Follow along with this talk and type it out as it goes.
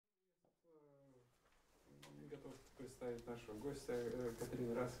представить нашего гостя,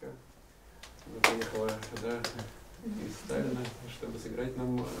 Катарина Раска. Она приехала сюда из Сталина, чтобы сыграть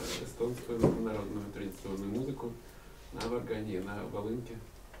нам эстонскую народную традиционную музыку на варгане, на волынке.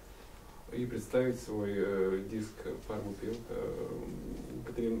 И представить свой диск «Парму пил».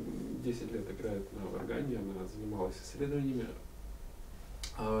 Катерина 10 лет играет на варгане, она занималась исследованиями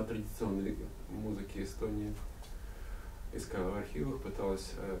традиционной музыки Эстонии. Искала в архивах,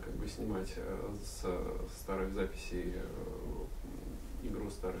 пыталась как бы снимать с старых записей игру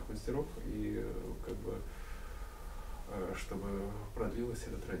старых мастеров и как бы чтобы продлилась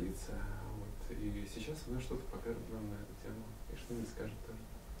эта традиция. Вот. И сейчас она что-то покажет нам на эту тему и что-нибудь скажет тоже.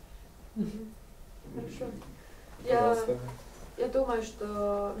 Хорошо. Я думаю,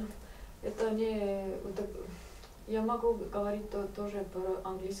 что это не... Я могу говорить тоже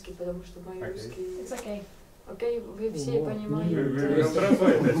по-английски, потому что мой русский... It's okay. Окей, вы все понимаете.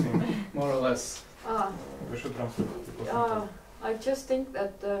 More or less. I just think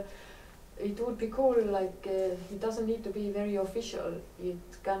that it would be cool, like, it doesn't need to be very official. It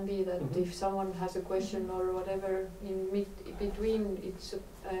can be that if someone has a question or whatever, in between, it's a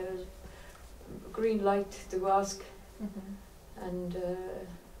green light to ask. And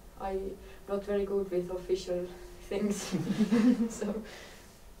I'm not very good with official things. So,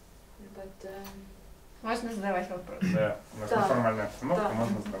 but... Можно задавать вопросы. Да, у нас неформальная обстановка,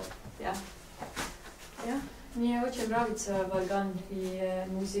 можно задавать. Мне очень нравится варган и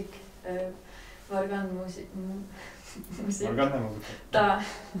музык. Варган музык. Варганная музыка. Да.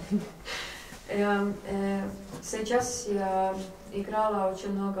 Сейчас я играла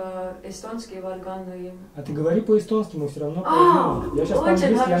очень много эстонский варган. А ты говори по-эстонски, мы все равно поймем. Я сейчас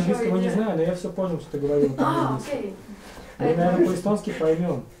по-английски, английского не знаю, но я все понял, что ты говорил по-английски. Окей. Мы, наверное, по-эстонски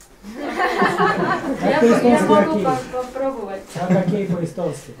поймем. Я могу попробовать. А какие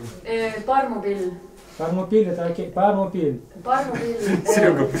по-эстонски? Пармупил. Пармупил это окей. Пармупил. Пармупил.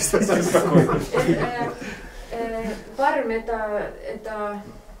 Серега, представь спокойно. Парм это...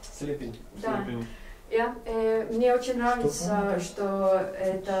 Слепень. Да. Мне очень нравится, что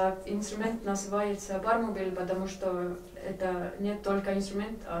этот инструмент называется пармупил, потому что это не только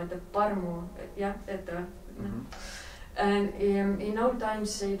инструмент, а это парму. Это... And in old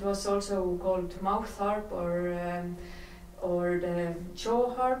times it was also called mouth harp or the jaw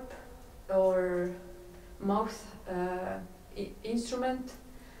harp or mouth instrument.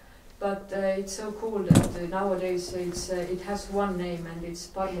 But it's so cool that nowadays it has one name and it's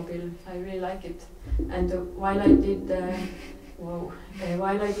parmupil. I really like it. And while I did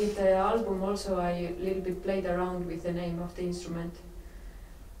the album, also I a little bit played around with the name of the instrument,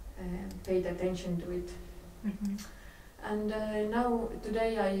 paid attention to it. And now,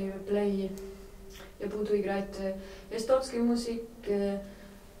 today I play, я буду играть эстонский музык,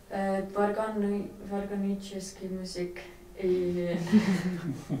 варганический музык и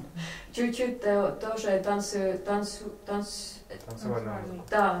чуть-чуть тоже танцевальная музыка.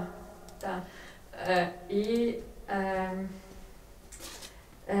 Да, да. И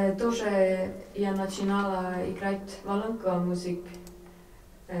тоже я начинала играть волынка музык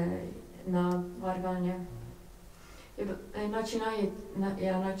на варгане. Я начинаю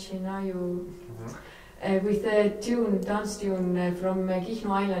with a dance tune from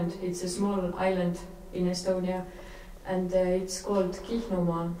Kihnu Island. It's a small island in Estonia, and it's called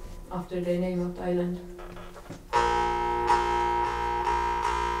Kihnumaa, after the name of the island.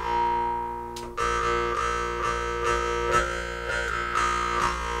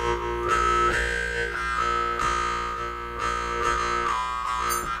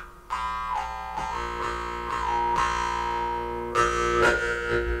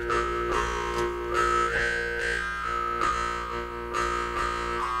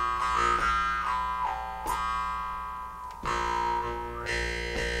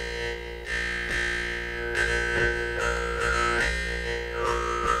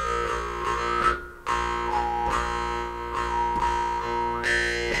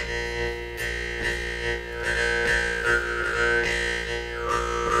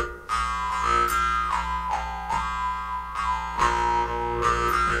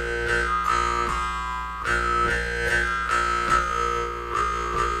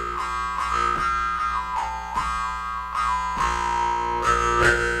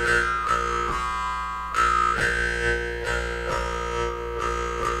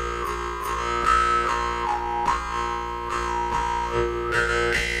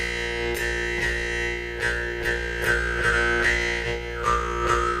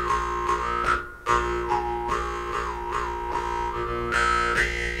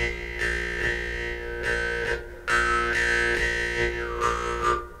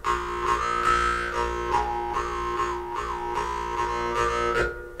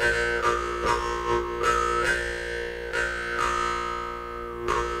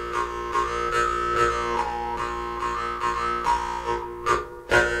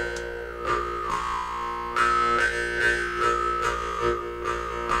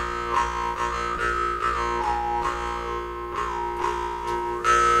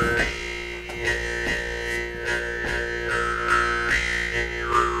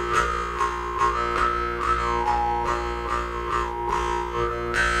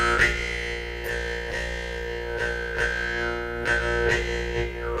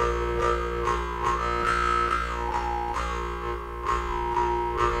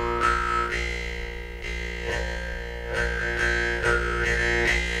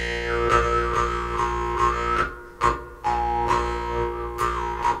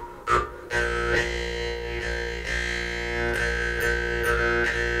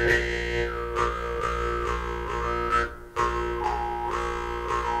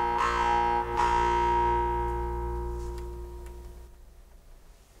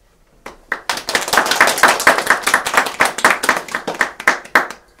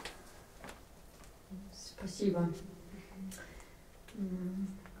 Спасибо.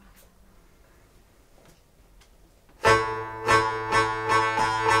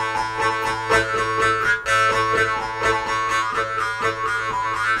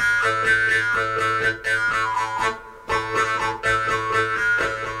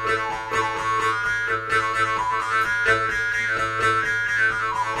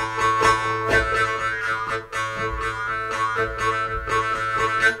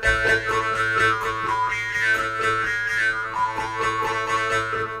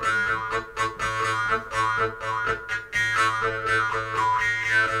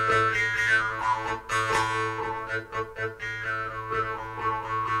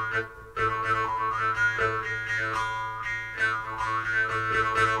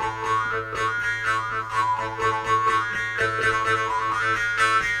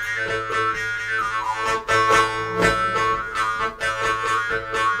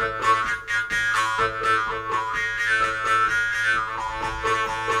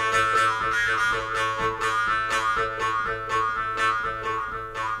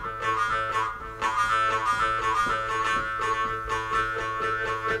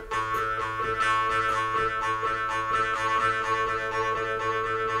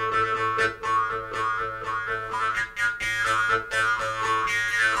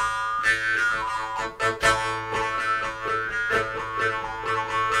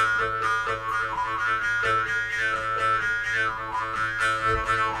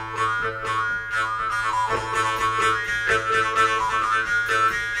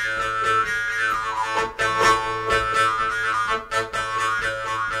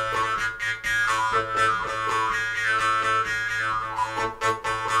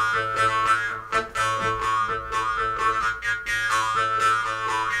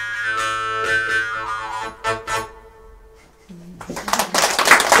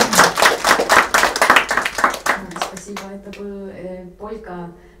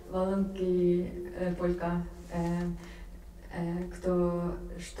 Polka, Walonki Polka,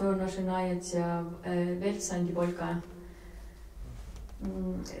 что начинается Veltsandi Polka.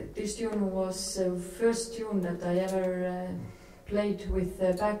 This tune was the first tune that I ever played with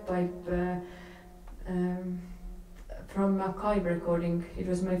the bagpipe from a Harp recording. It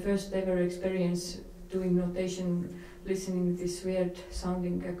was my first ever experience doing notation, listening to these weird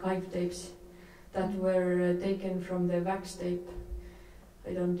sounding Harp tapes that were taken from the wax tape.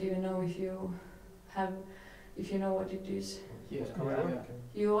 I don't even know if you know what it is. Yeah.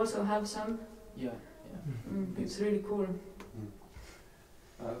 You also have some? Yeah. It's really cool.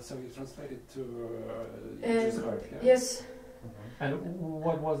 So you translated to just harp, yeah? Yes. And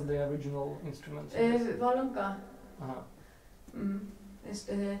what was the original instrument? Valonka. In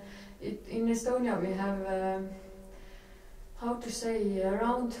Estonia we have, how to say,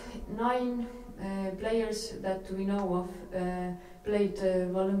 around 9 players that we know of played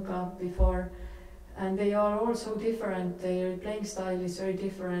Valonka before, and they are all so different. Their playing style is very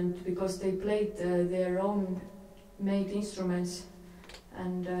different because they played their own made instruments,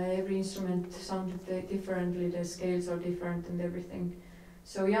 and every instrument sounded differently, the scales are different and everything.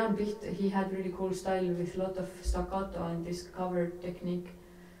 So Jan Piht, he had really cool style with a lot of staccato and this cover technique.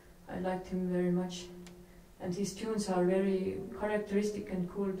 I liked him very much. And his tunes are very characteristic and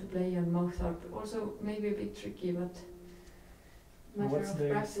cool to play on mouth harp. Also maybe a bit tricky, but matter What's of the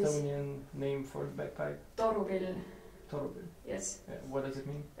practice. Estonian name for bagpipe? Torupill. Torupill. Yes. What does it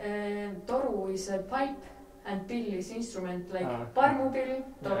mean? Toru is a pipe and pill is instrument, like Ah. parmupill,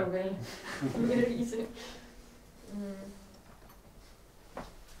 torupill. Very easy.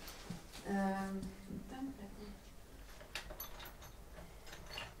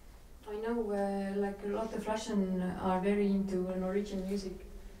 I know like a lot of Russian are very into Norwegian music.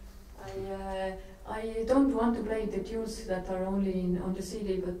 I don't want to play the tunes that are only on the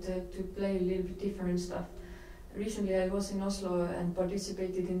CD, but to play a little bit different stuff. Recently I was in Oslo and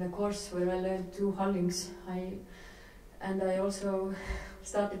participated in a course where I learned 2 hullings. And I also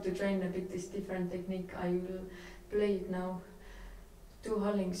started to train a bit this different technique. I will play it now. 2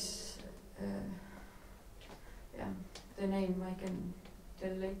 hullings. Yeah, the name I can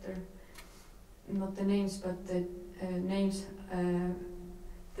tell later. Not the names, but the names,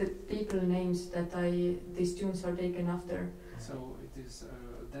 the people names that these tunes are taken after. So it is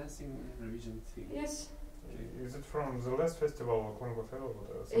dancing Norwegian thing. Yes. Okay. Is it from the last festival, Congo Fell?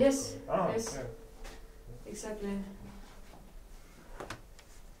 Yes. Ah, Yes. yeah. Exactly.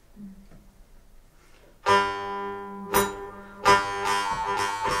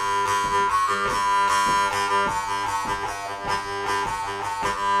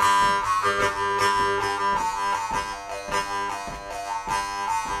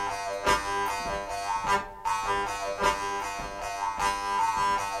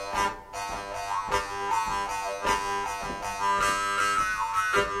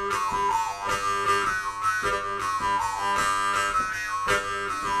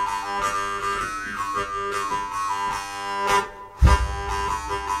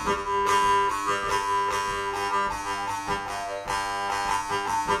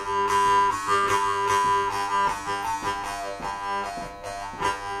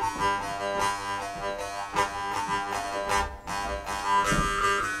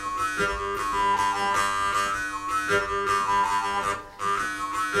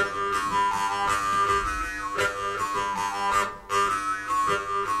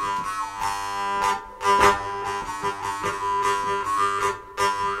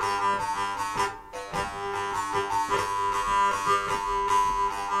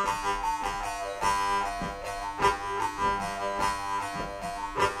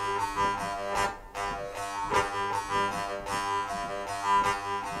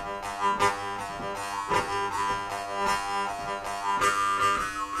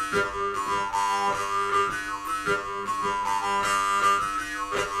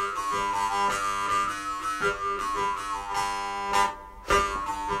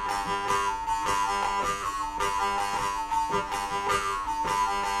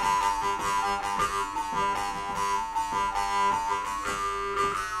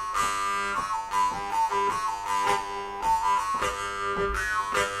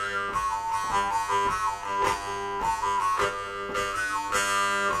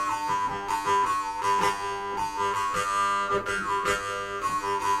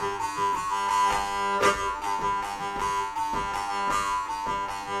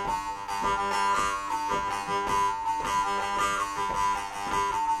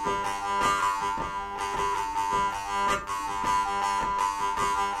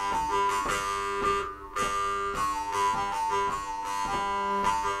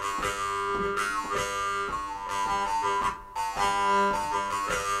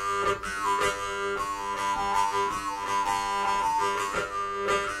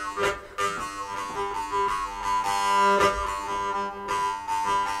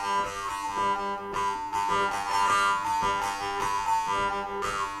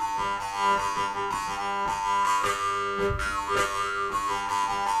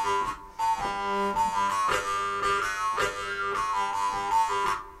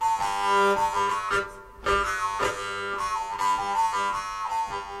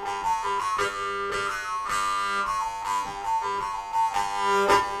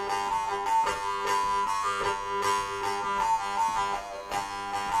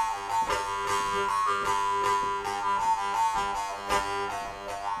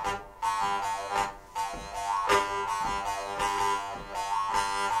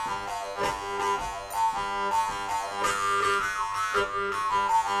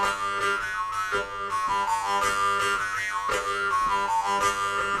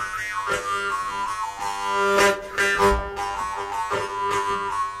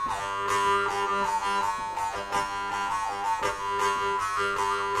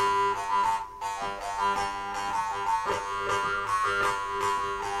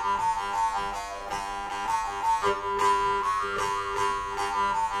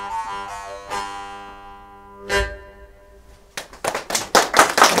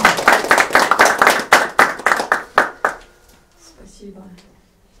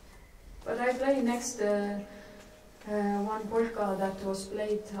 play next one polka that was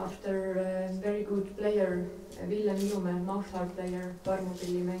played after a very good player, Villem Ilumäe, mouth harp player,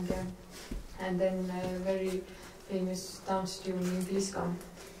 varmupillimängija, and then a very famous dance tune in Pliska.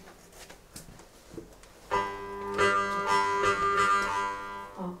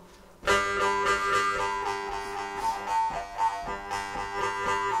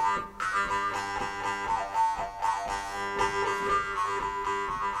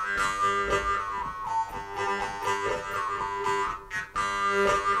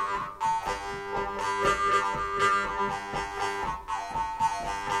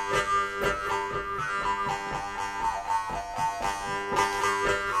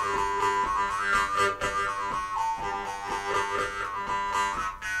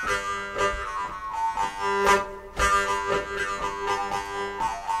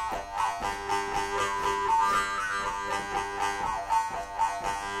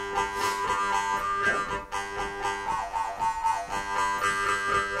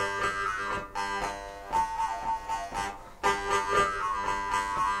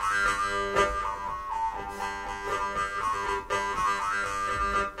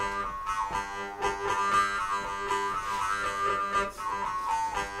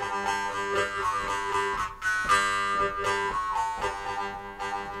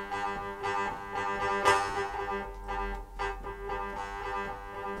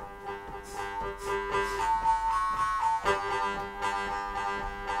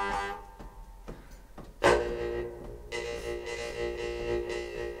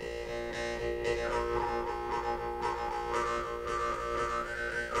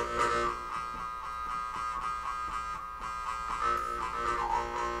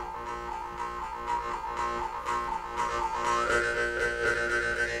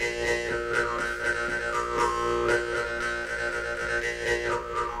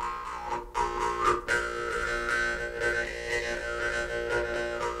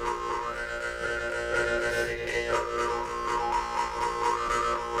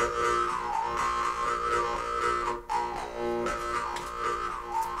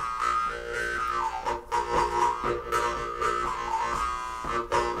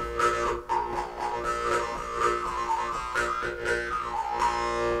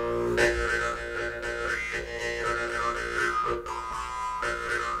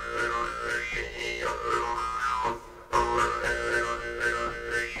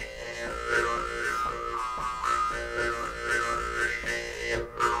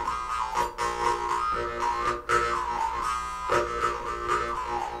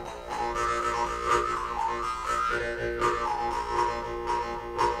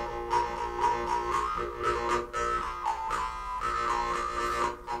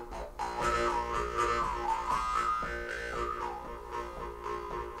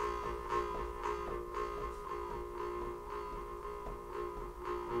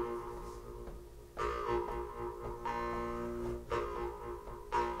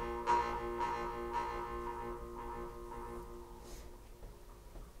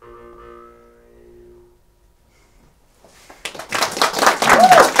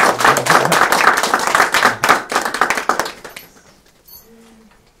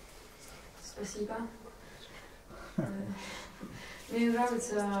 Мне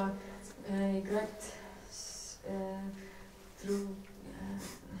нравится играть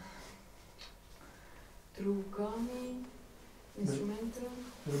другими инструментами.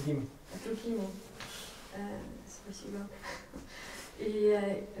 Другими. Спасибо. И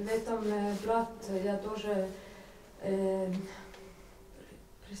в этом блат я тоже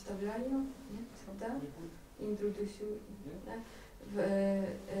представляю, нет, да? Интродюсирую, да?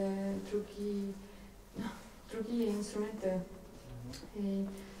 Другие инструменты. И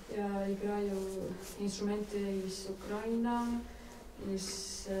я играю инструменты из Украины,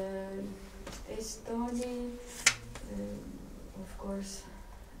 из Эстонии, of course,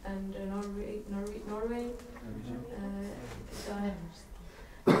 and Norway.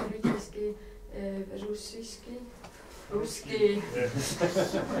 Норвегийский, русский.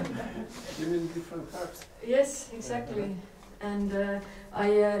 You mean different harps? Yes, exactly. And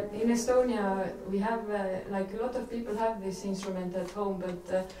in Estonia we have like a lot of people have this instrument at home,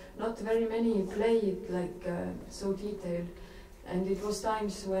 but not very many play it like so detailed. And it was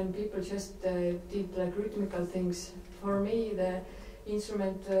times when people just did like rhythmical things. For me, the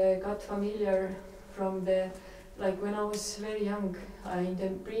instrument got familiar from the like when I was very young in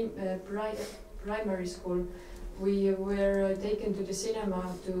the primary school. We were taken to the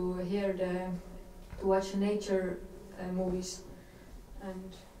cinema to watch nature movies,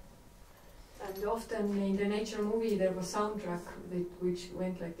 and often in the nature movie there was soundtrack which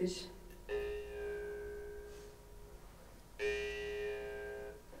went like this.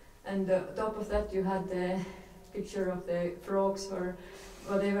 and top of that you had the picture of the frogs or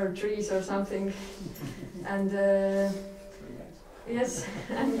whatever, trees or something. And yes,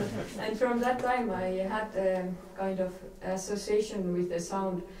 and from that time I had a kind of association with the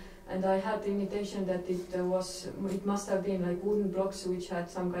sound, and I had the imitation that it must have been like wooden blocks which had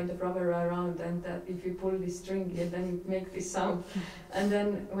some kind of rubber around, and that if you pull this string, then it make this sound. And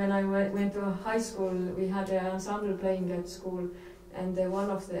then when I went to high school, we had an ensemble playing at school, and one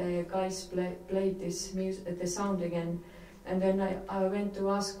of the guys played this the sound again. And then I went to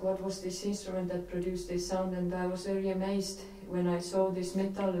ask what was this instrument that produced this sound, and I was very amazed when I saw this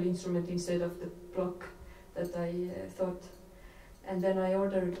metal instrument instead of the block that I thought. And then I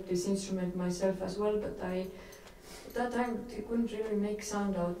ordered this instrument myself as well, but at that time I couldn't really make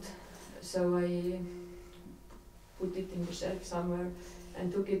sound out, so I put it in the shelf somewhere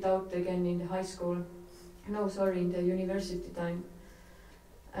and took it out again in the high school. No, sorry, in the university time.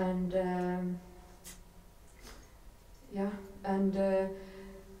 And yeah, and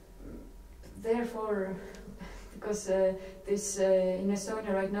therefore, because this in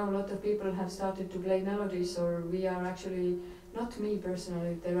Estonia right now, a lot of people have started to play melodies, or we are actually, not me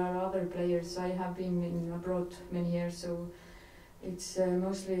personally, there are other players. I have been abroad many years, so it's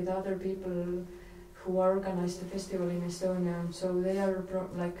mostly the other people who organize the festival in Estonia. So they are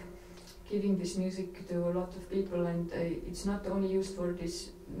like giving this music to a lot of people, and it's not only used for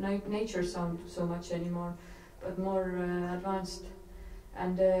this nature sound so much anymore, but more advanced.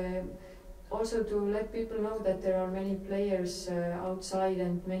 And also to let people know that there are many players outside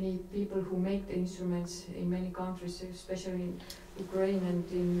and many people who make the instruments in many countries, especially in Ukraine and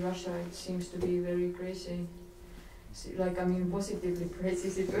in Russia. It seems to be very crazy, like, I mean, positively crazy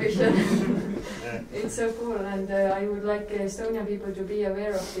situation. It's so cool, and I would like Estonian people to be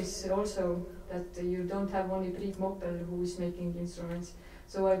aware of this also, that you don't have only Priit Moppel who is making instruments.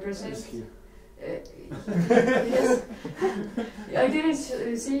 So I present... yes. I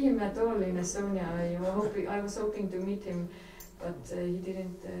didn't see him at all in Estonia. I was hoping to meet him, but he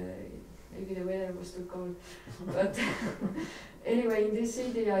didn't. Maybe the weather was too cold. But anyway, in this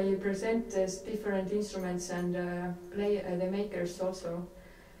CD I present different instruments and play the makers also.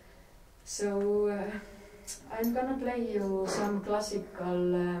 So I'm gonna play you some classical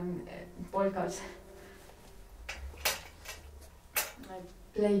polkas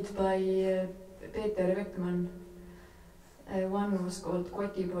played by Peeter Vekman. One was called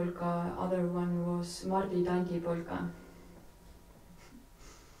Koti polka, other one was Mardi Tandi polka.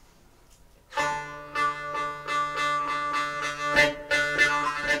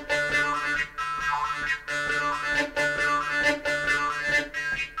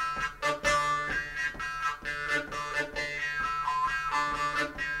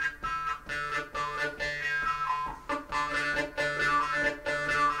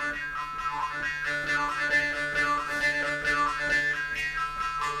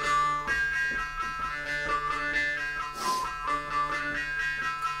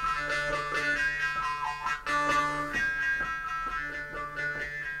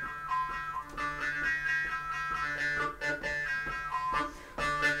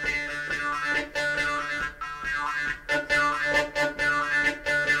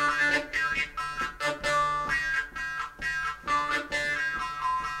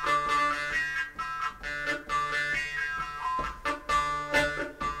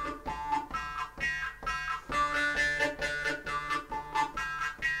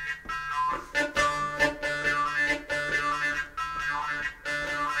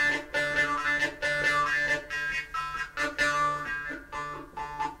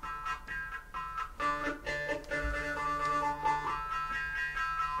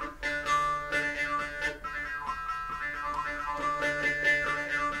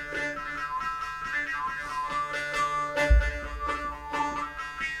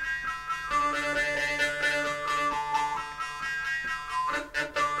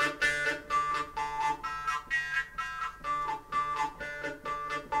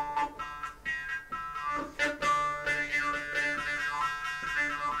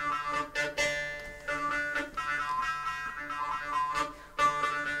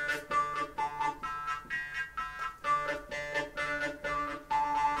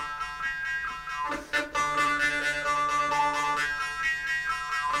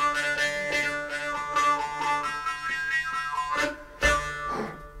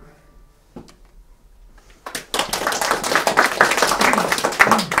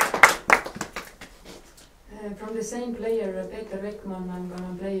 From the same player, Peeter Vekman, I'm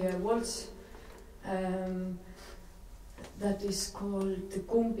gonna play a waltz that is called the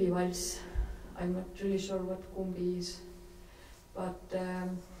Kumbi Waltz. I'm not really sure what Kumbi is, but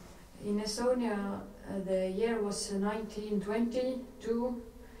in Estonia, the year was 1922,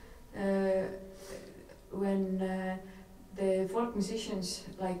 when the folk musicians,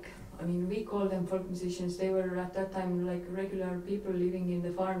 like, I mean, we call them folk musicians, they were at that time like regular people living in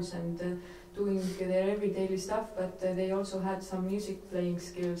the farms and doing their everyday stuff, but they also had some music playing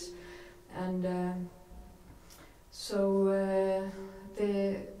skills. And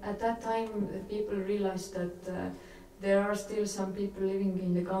at that time, the people realized that there are still some people living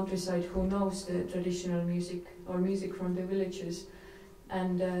in the countryside who knows the traditional music or music from the villages.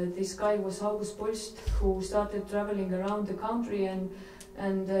 And this guy was August Pulst, who started traveling around the country and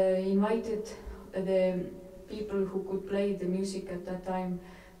invited the people who could play the music at that time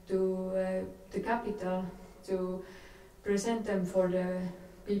to the capital to present them for the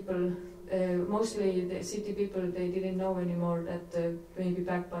people. Mostly the city people, they didn't know anymore that maybe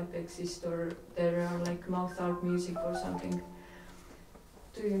bagpipe exists or there are like mouth harp music or something.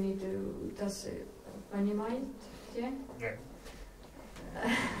 Do you need to, does понимаете? Yeah?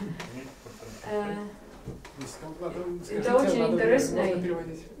 Это очень интересно.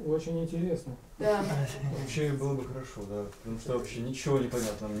 Очень интересно. Да. Вообще было бы хорошо, да, потому что вообще ничего не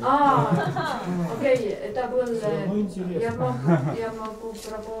понятно мне. Окей, это был... Все равно интересно. Я могу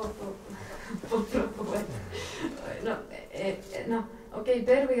попробовать. Окей,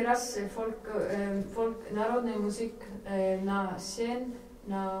 первый раз народная музыка на сцене,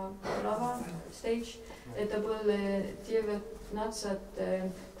 на лава стейдж, это был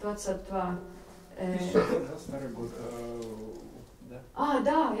 1922. Старый год.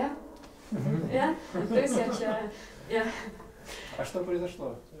 Да, я. Я? А что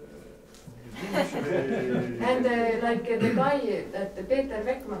произошло? And like the guy, that Peeter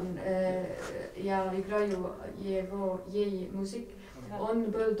Beckmann, я играю его, ей музык,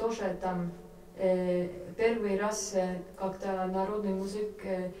 он был тоже там первый раз, когда народный музык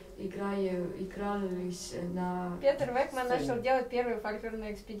игрались на... Петер Бекман начал делать первые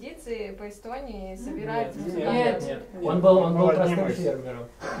фольклорные экспедиции по Эстонии, собирать Нет. Он был простым фермером.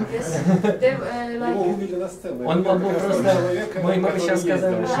 Его увидели на сцене. Он был просто... Мы сейчас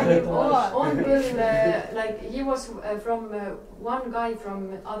сказали, что это... Он был, like, he was from one guy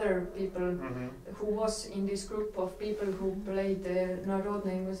from other people who was in this group of people who played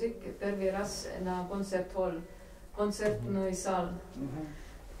народный музык первый раз на концерт-холл, концертный зал.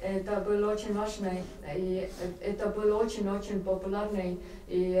 Это было очень важно, и это было очень-очень популярно.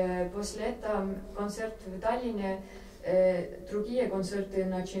 И после этого концерт в Таллине, другие концерты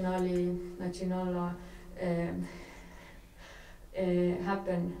начинали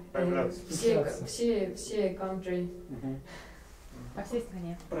happen. Все country. по всей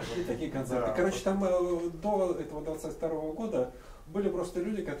стране. Прошли такие концерты. Короче, там до этого 22-го года были просто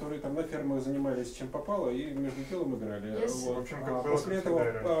люди, которые там на фермах занимались чем попало и между делом играли. Yes. Вот. В общем, как После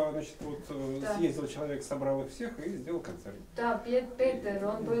этого, значит, Да. съездил человек, собрал их всех и сделал концерт. Да, Peeter,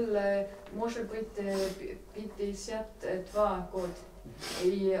 он был, может быть, 52 год.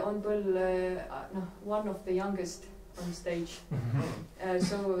 И он был one of the youngest on stage.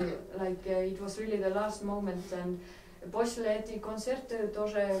 So, like, it was really the last moment. And после этих концертов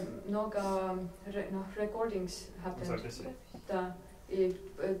тоже много recordings happened. Записи. Да. И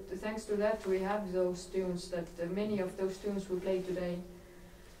thanks to that we have those tunes, that many of those tunes we play today.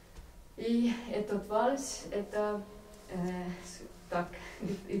 И этот вальс, это так,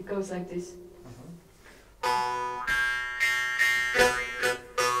 it goes like this.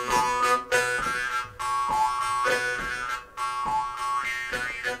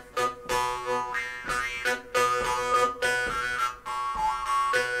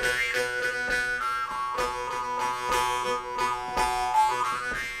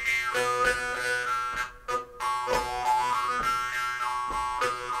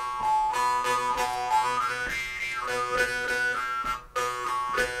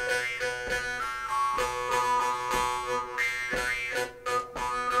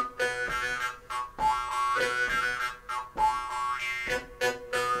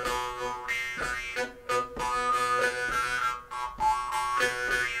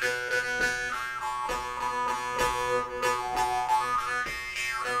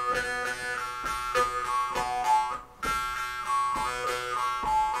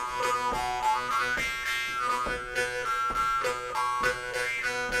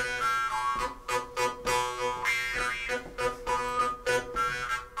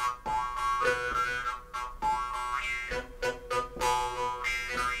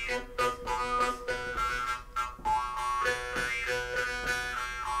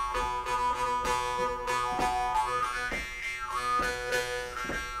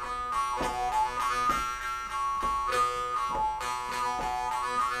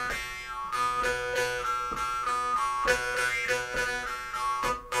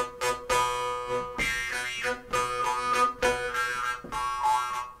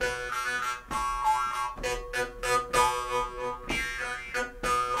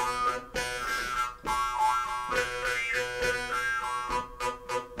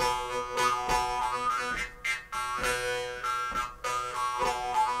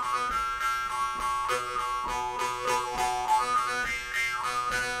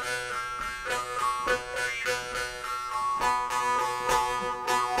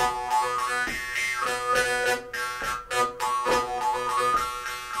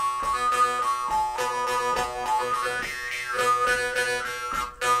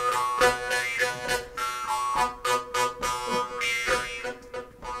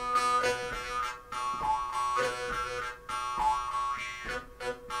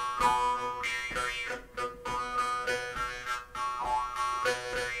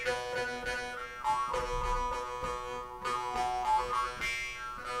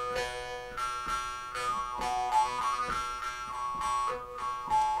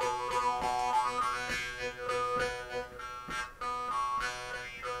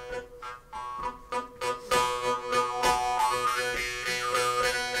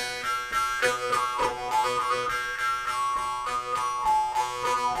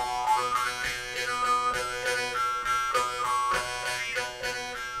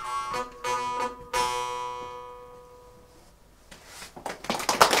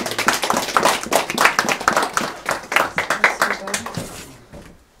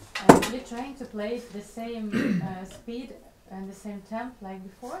 played the same speed and the same temp like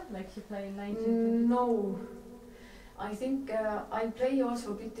before, like you play in 19? No, I think I play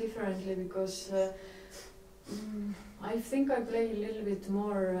also a bit differently because I think I play a little bit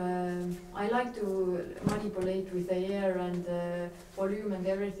more. I like to manipulate with the air and the volume and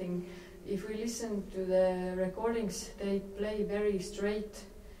everything. If we listen to the recordings, they play very straight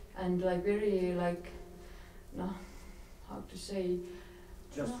and like very like, no, how to say?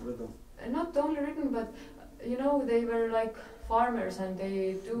 Just rhythm. Not only rhythm, but you know, they were like farmers and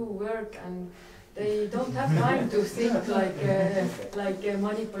they do work and they don't have time to think like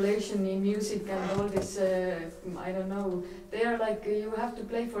manipulation in music and all this. I don't know. They are like you have to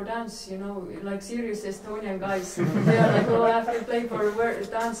play for dance, you know, like serious Estonian guys. They are like, oh, I have to play for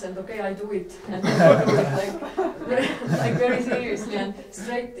dance, and okay, I do it, and then do it like very seriously and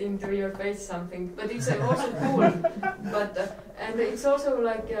straight into your face something. But it's also cool. But and it's also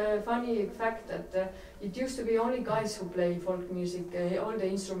like a funny fact that it used to be only guys who play folk music, all the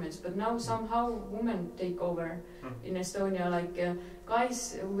instruments, but now somehow women take over in Estonia. Like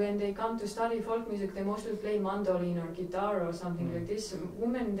guys, when they come to study folk music, they mostly play mandolin or guitar or something like this.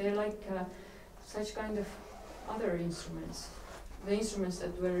 Women, they like such kind of other instruments, the instruments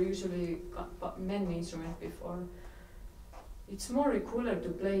that were usually men instruments before. It's more cooler to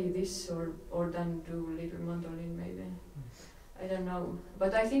play this or than do little mandolin maybe. I don't know,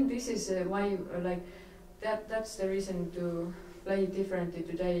 but I think this is why like that's the reason to play differently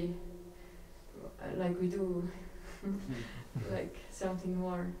today, like we do, like something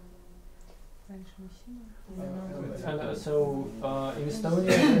more. And so in Estonia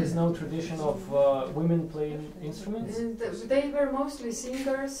there is no tradition of women playing instruments? They were mostly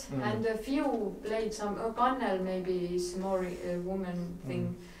singers and a few played some, kannel maybe is more a woman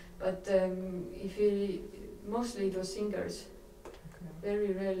thing, but if you, mostly it was singers,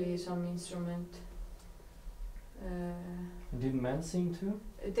 very rarely some instrument. Did men sing too?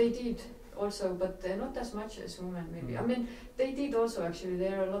 They did also, but not as much as women maybe. I mean, they did also actually.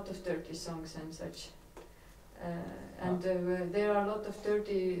 There are a lot of dirty songs and such. And there are a lot of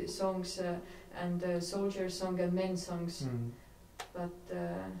dirty songs and soldier song and men songs. But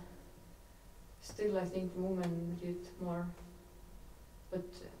still I think women did more. But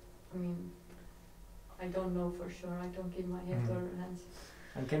I mean, I don't know for sure. I don't give my head or hands.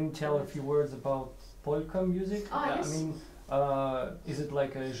 And can you tell a few words about polka music? Yes. I mean, is it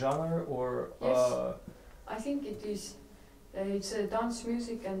like a genre or? Yes, I think it is. It's a dance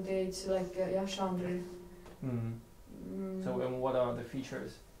music and it's like a genre. So, and what are the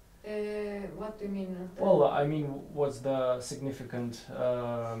features? What do you mean? Well, I mean, what's the significant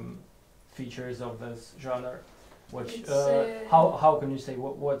features of this genre? Which how can you say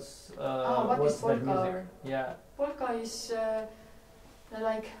what's is that polka? music? Yeah. Polka is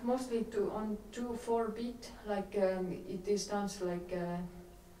like mostly on 2/4 beat. Like it is danced like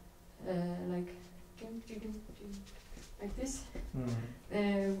this.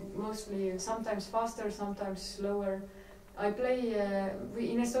 Mostly, sometimes faster, sometimes slower. I play.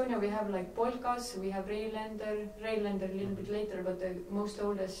 In Estonia we have like polkas. We have Reiländer a little bit later, but the most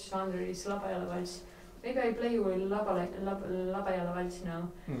oldest genre is labajala valse. Maybe I play you labajala valse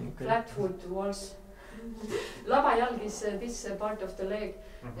now. Okay. Flatfoot waltz. Labajalg is this part of the leg,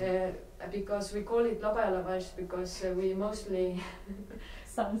 because we call it labajala valse because we mostly.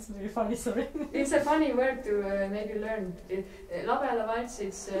 Sounds very funny, sorry. It's a funny word to maybe learn. Labajala valse,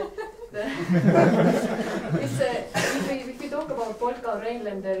 it's if we talk about polka or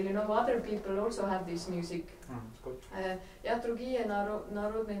Reiländer, you know, other people also have this music. Ja другие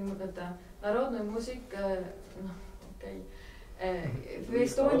народная музыка, окей. В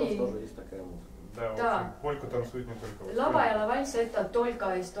Эстонии. Да, польку танцуют не только. Labajala valse это только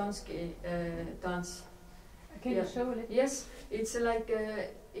эстонский танц. Can you show it? Yes, it's like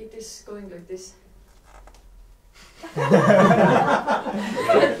it is going like this.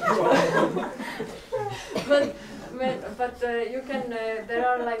 but you can there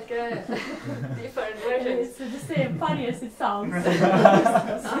are like different versions. It's the same, funny as it sounds.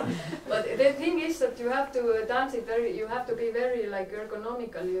 But the thing is that you have to dance it very. You have to be very like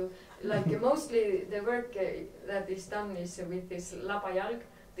ergonomical. You like mostly the work that is done is with this labajalg,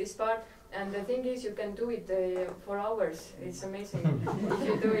 this part. And the thing is, you can do it for hours. It's amazing if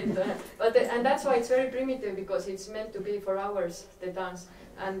you do it. And that's why it's very primitive, because it's meant to be for hours, the dance.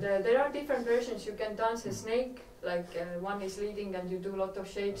 And there are different versions. You can dance a snake, like one is leading and you do a lot of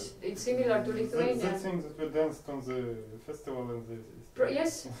shapes. It's similar to Lithuanian. That thing that we danced on the festival in the...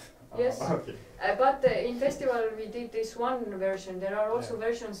 Yes. Yes, okay. But in festival we did this one version. There are also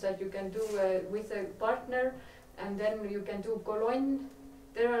versions that you can do with a partner, and then you can do kolonn.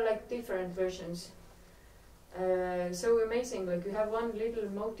 there are like different versions. So amazing, like you have one little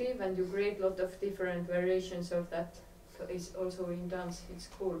motif and you create a lot of different variations of that. So it's also in dance, it's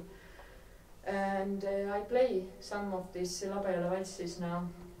cool. And I play some of these Labajala valses now.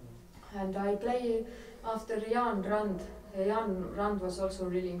 And I play after Jan Rand. Jan Rand was also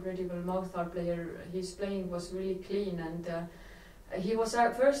really incredible mouth harp player. His playing was really clean, and he was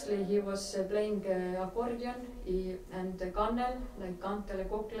firstly he was playing accordion and kannel, like kantele,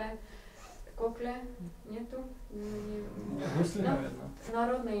 kokle, njetu,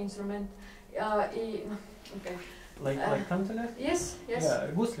 narodne instrument. Okay. Like kantele? Yes. Yeah,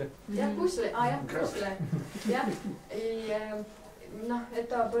 gusle. Yeah, gusle. Гусле. Yeah.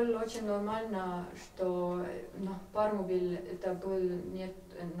 Это был очень нормально, что пармобиль это был нет,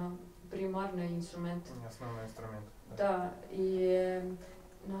 примарный инструмент. Основной инструмент. Да, и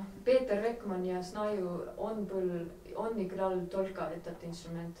Peeter Rekman, я знаю, он играл только этот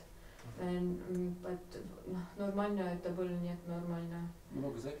инструмент. But нормально это было нет нормально.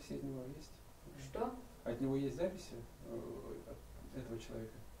 Много записей от него есть? Что? От него есть записи этого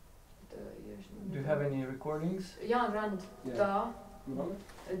человека? Do you have any recordings? Jan Rand, да. Много?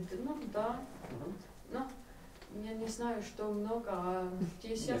 Да. Я не знаю, что много,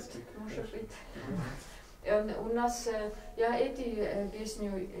 10, может быть. У нас, я эти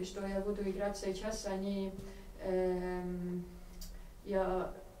песни, что я буду играть сейчас, они,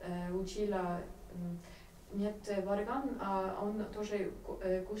 я учила, нет Варган, а он тоже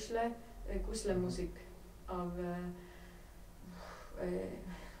гусле музык.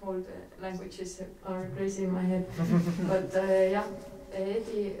 All the languages are crazy in my head. But jah,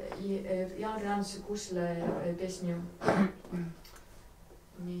 эти Jan Rans гусле песню.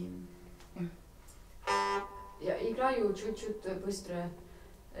 Я играю чуть-чуть быстро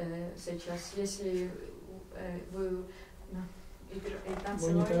сейчас, если вы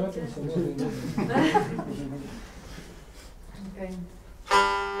танцуете. Okay.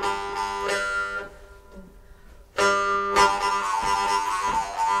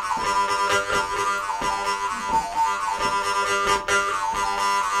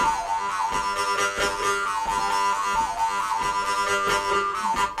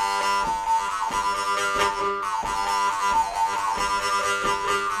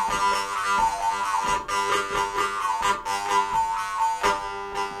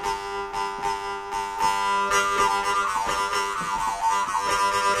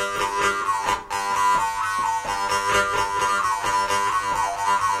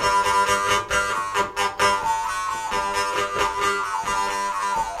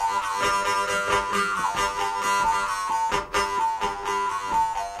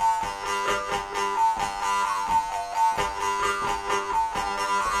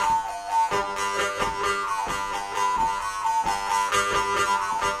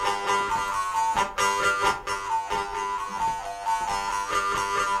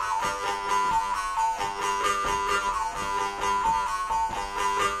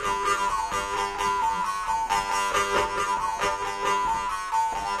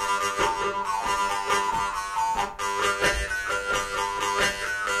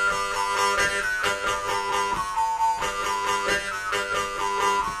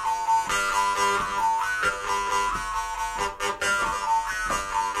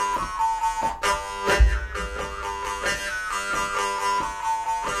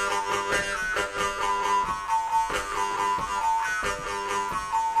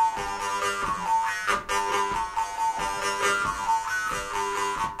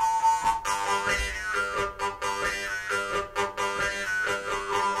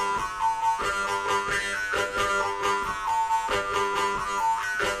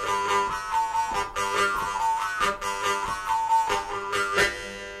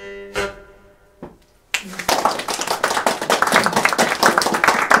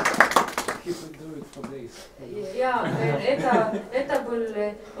 Это был,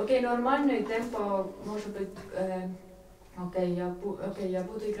 нормальный темпо, может быть, я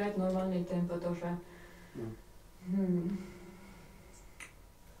буду играть нормальный темпо тоже.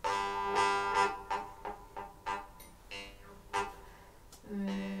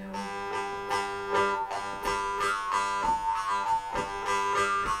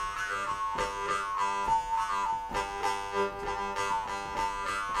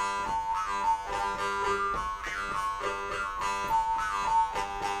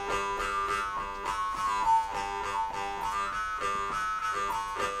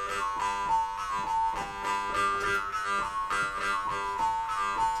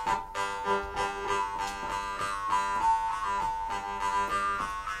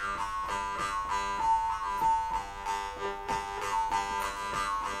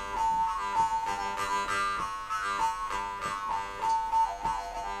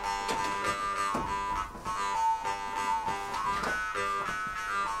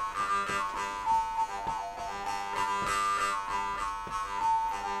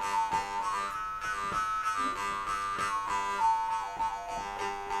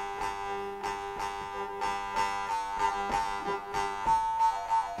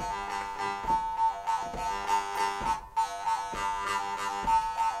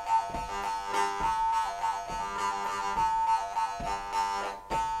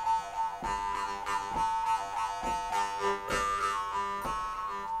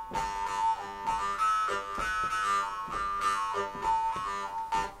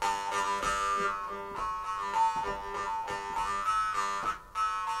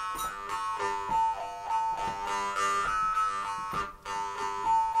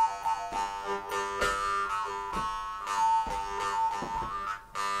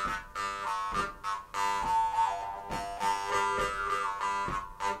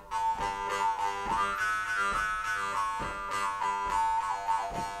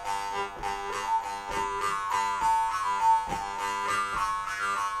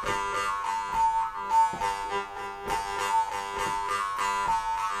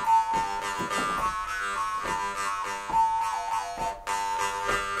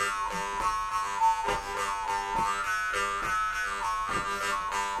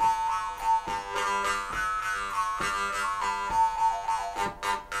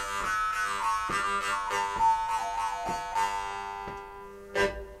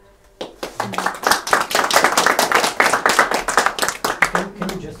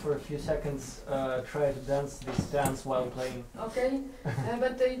 seconds. Try to dance this dance while playing. Okay,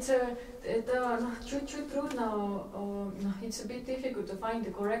 but чуть-чуть трудно, it's a bit difficult to find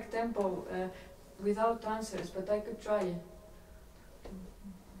the correct tempo without dancers, but I could try.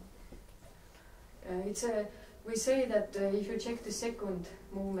 We say that if you check the second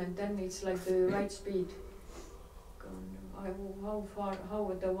movement, then it's like the right speed.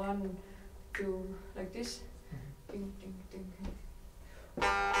 How the 1, 2, like this. Ding, ding, ding.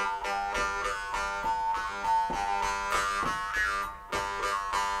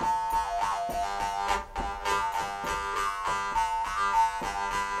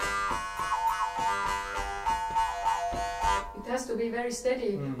 It has to be very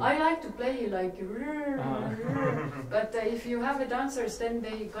steady. I like to play like, but if you have the dancers, then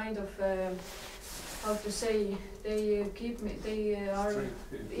they kind of, how to say, they keep me, they are,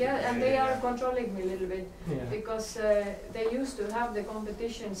 and they are controlling me a little bit, because they used to have the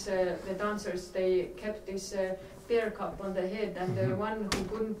competitions, the dancers, they kept this beer cup on the head, and the one who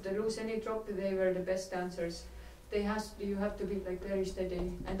couldn't lose any drop, they were the best dancers. You have to be like very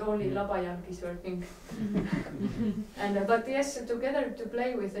steady, and only labajalg is working. And but yes, together to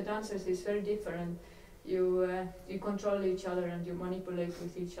play with the dancers is very different. You control each other and you manipulate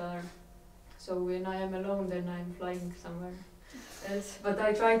with each other. So when I am alone, then I'm flying somewhere else. But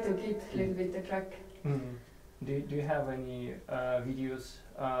I try to keep a little bit the track. Do you have any videos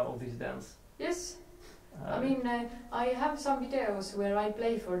of this dance? Yes. I mean, I have some videos where I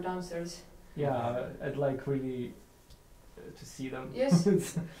play for dancers. Yeah, I'd like really to see them. Yes.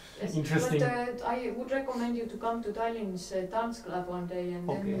 It's interesting. But I would recommend you to come to Tallinn's dance club one day, and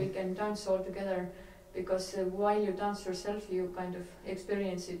then we can dance all together. Because while you dance yourself, you kind of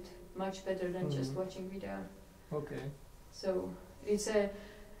experience it much better than just watching video. Okay. So it's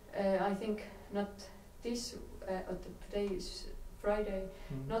I think not this. Today is Friday,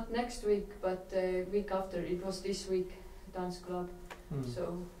 not next week, but week after. It was this week, dance club.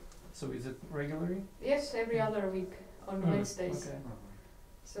 So is it regularly? Yes, every other week on Wednesdays. Okay.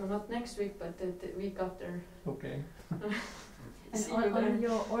 So not next week, but the week after. Okay. And on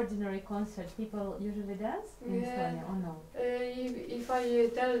your ordinary concert, people usually dance in Estonia or no? If I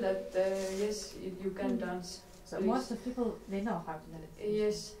tell that yes, you can dance. So most of people, they know how to dance.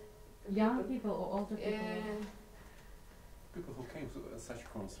 Yes. Young people or older people? People who came to such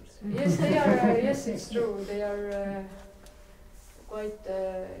concerts. Yes, they are. Yes, it's true. They are quite.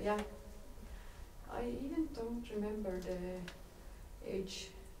 Yeah. I even don't remember the age.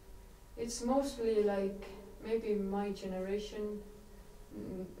 It's mostly like maybe my generation,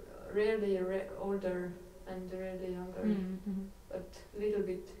 rarely older and rarely younger, but a little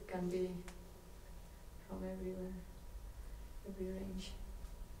bit can be from everywhere, every range.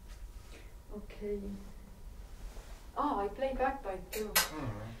 Okay. Oh, I play bagpipe too.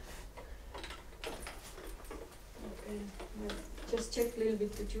 Okay, well, just check a little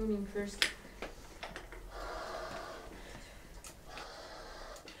bit the tuning first.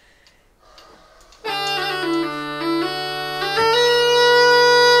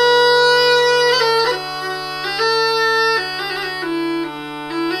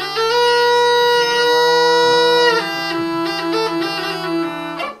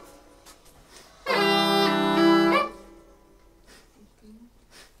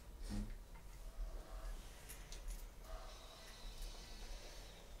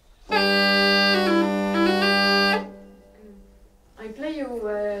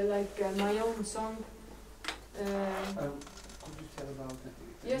 My own song. Could you tell about it?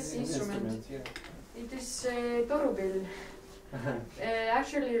 Yes, instrument. Yeah. It is torupill.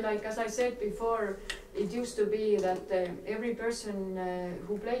 Actually, like as I said before, it used to be that every person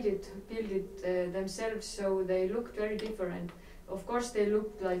who played it built it themselves, so they looked very different. Of course, they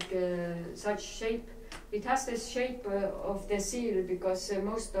looked like such shape. It has the shape of the seal because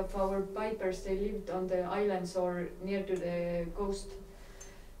most of our pipers, they lived on the islands or near to the coast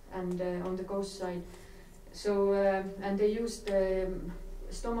and on the coast side. So and they used the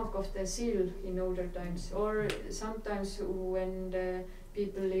stomach of the seal in older times, or sometimes when the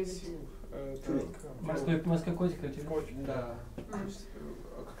people lived. Морской котик или? Да.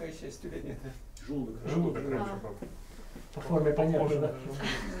 Какая часть тюленя это? Желудок. По форме понятно, да?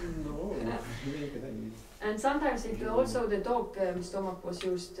 Ну, я никогда не видел. And sometimes it also the dog stomach was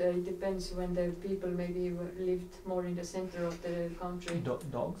used. It depends when the people maybe lived more in the center of the country.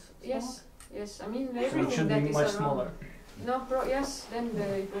 Dogs? Yes, yes. I mean So everything it should that be is much around. smaller. No, yes. Then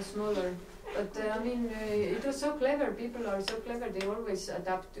it was smaller. But I mean, it was so clever. People are so clever. They always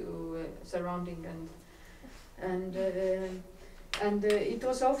adapt to surrounding and it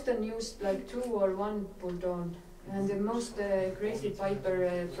was often used like 2 or 1 bulldog And the most crazy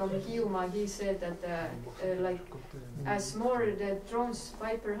piper from Hiiumaa, he said that like as more the drones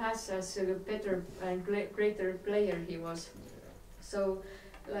piper has, as a better and greater player he was. So,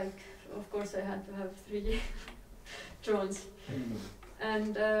 like, of course I had to have 3 drones.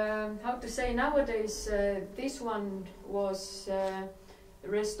 And how to say, nowadays this one was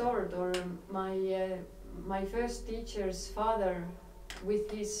restored, or my first teacher's father with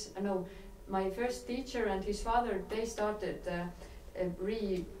his, no, my first teacher and his father, they started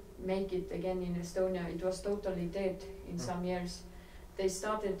remake it again in Estonia. It was totally dead in some years. They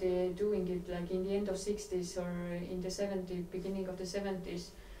started doing it like in the end of 60s or in the 70s, beginning of the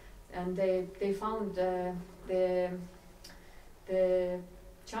 70s. And they found the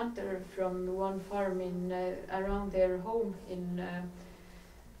chanter from one farm in around their home in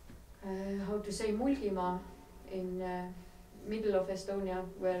how to say, Mulgimaa, in middle of Estonia,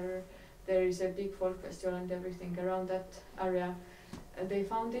 where there is a big folk festival and everything around that area. And they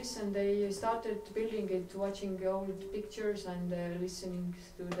found this and they started building it, watching old pictures and listening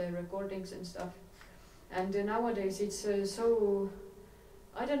to the recordings and stuff. And nowadays it's so,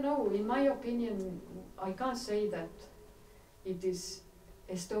 I don't know, in my opinion, I can't say that it is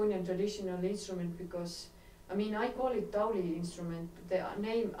Estonian traditional instrument, because I mean, I call it Tauli instrument. I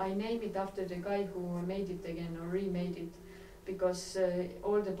name it after the guy who made it again or remade it, because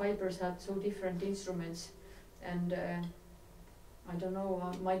all the pipers had so different instruments. And I don't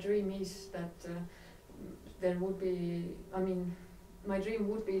know, my dream is that there would be, I mean, my dream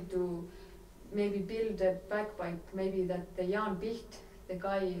would be to maybe build a bagpipe, maybe that the Jan Piht, the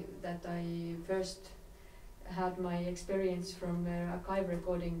guy that I first had my experience from archive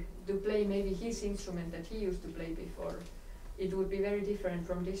recording, to play maybe his instrument that he used to play before. It would be very different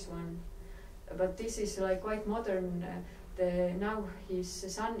from this one. But this is like quite modern. Now his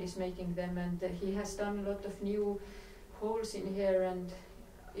son is making them, and he has done a lot of new holes in here, and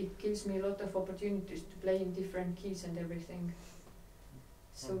it gives me a lot of opportunities to play in different keys and everything.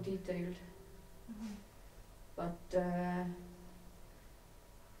 So detailed. But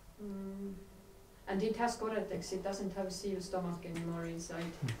and it has Cortex. It doesn't have a seal stomach anymore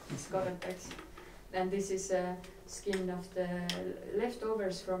inside. It's Cortex. And this is a skin of the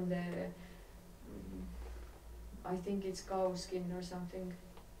leftovers from the, I think it's cow skin or something,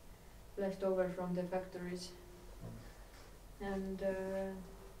 left over from the factories. And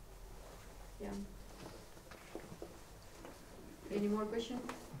yeah. Any more questions?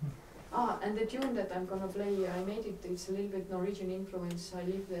 And the tune that I'm gonna play, I made it, it's a little bit Norwegian influence. I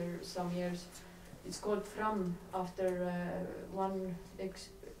lived there some years. It's called Fram, after one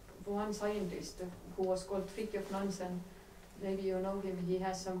scientist who was called Fridtjof Nansen. Maybe you know him. He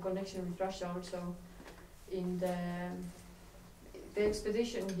has some connection with Russia also. In the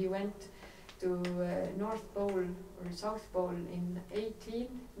expedition, he went to North Pole or South Pole in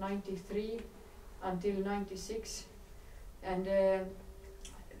 1893 until 96, and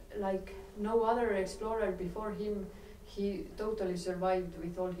like no other explorer before him, he totally survived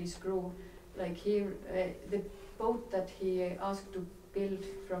with all his crew. Like the boat that he asked to build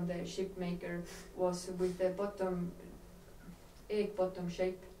from the ship maker was with the egg bottom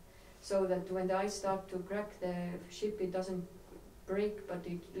shape, so that when the ice starts to crack the ship, it doesn't break, but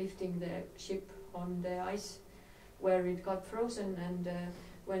it lifting the ship on the ice where it got frozen. And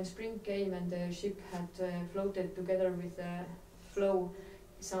when spring came and the ship had floated together with the flow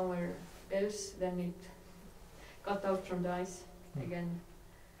somewhere else, then it got out from the ice again.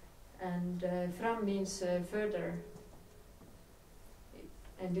 And Fram means further,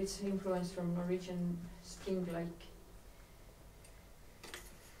 and it's influenced from Norwegian spring-like.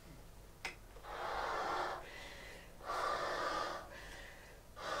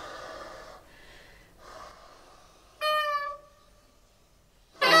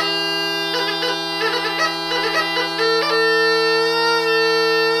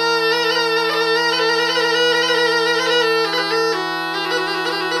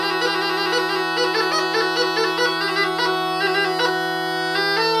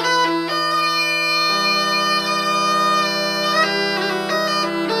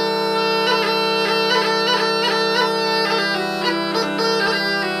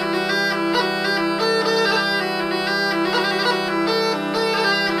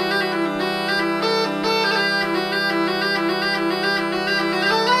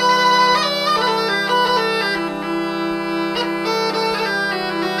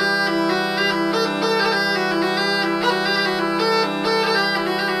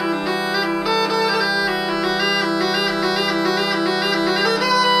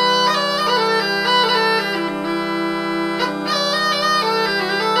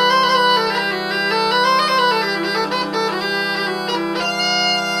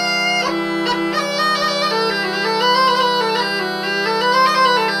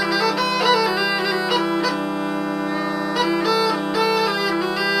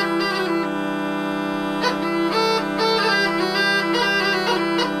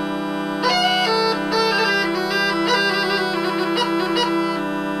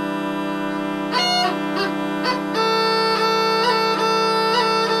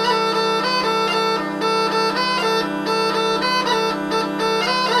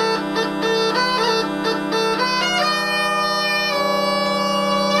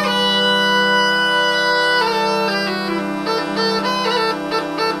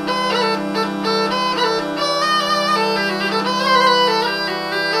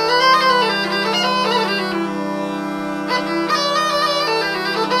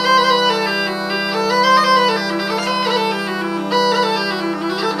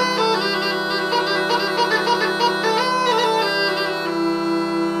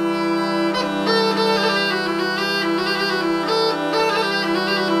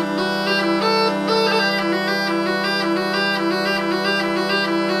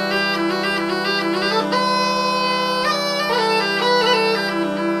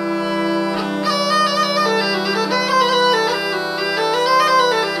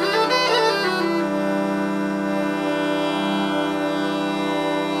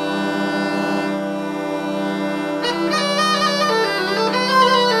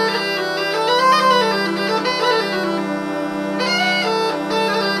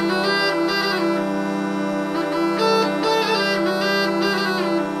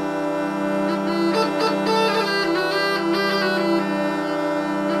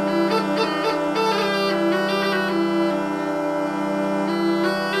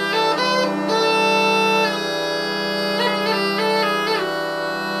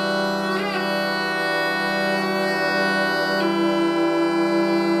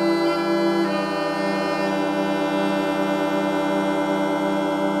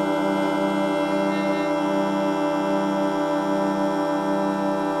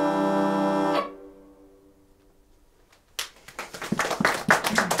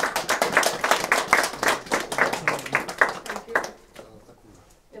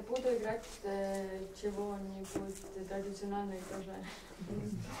 играть чего-нибудь традиционное тоже.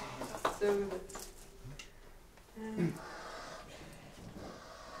 So,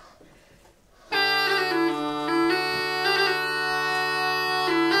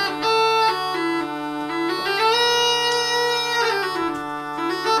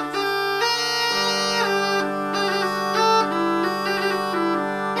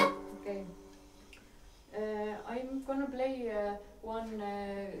 okay. I'm gonna play one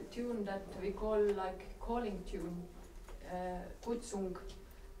tune that we call like calling tune, kutsung,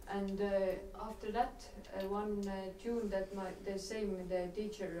 and after that one tune that the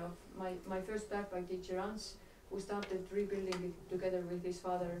teacher of my first bagpipe teacher Hans, who started rebuilding it together with his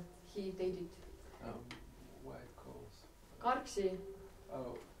father, he did it. Why it calls? Karksi.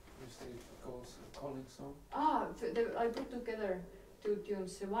 Oh, you say it calls a calling song? I put together two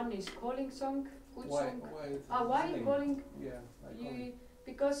tunes. One is calling song, kutsung. Why Why calling? Yeah, like calling.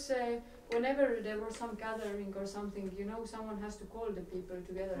 Because whenever there was some gathering or something, someone has to call the people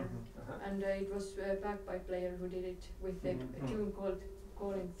together. And it was a bagpipe player who did it with the tune called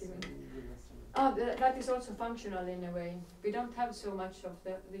calling tune. That is also functional in a way. We don't have so much of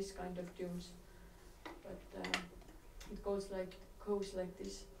this kind of tunes, but it goes like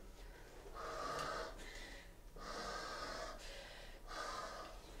this.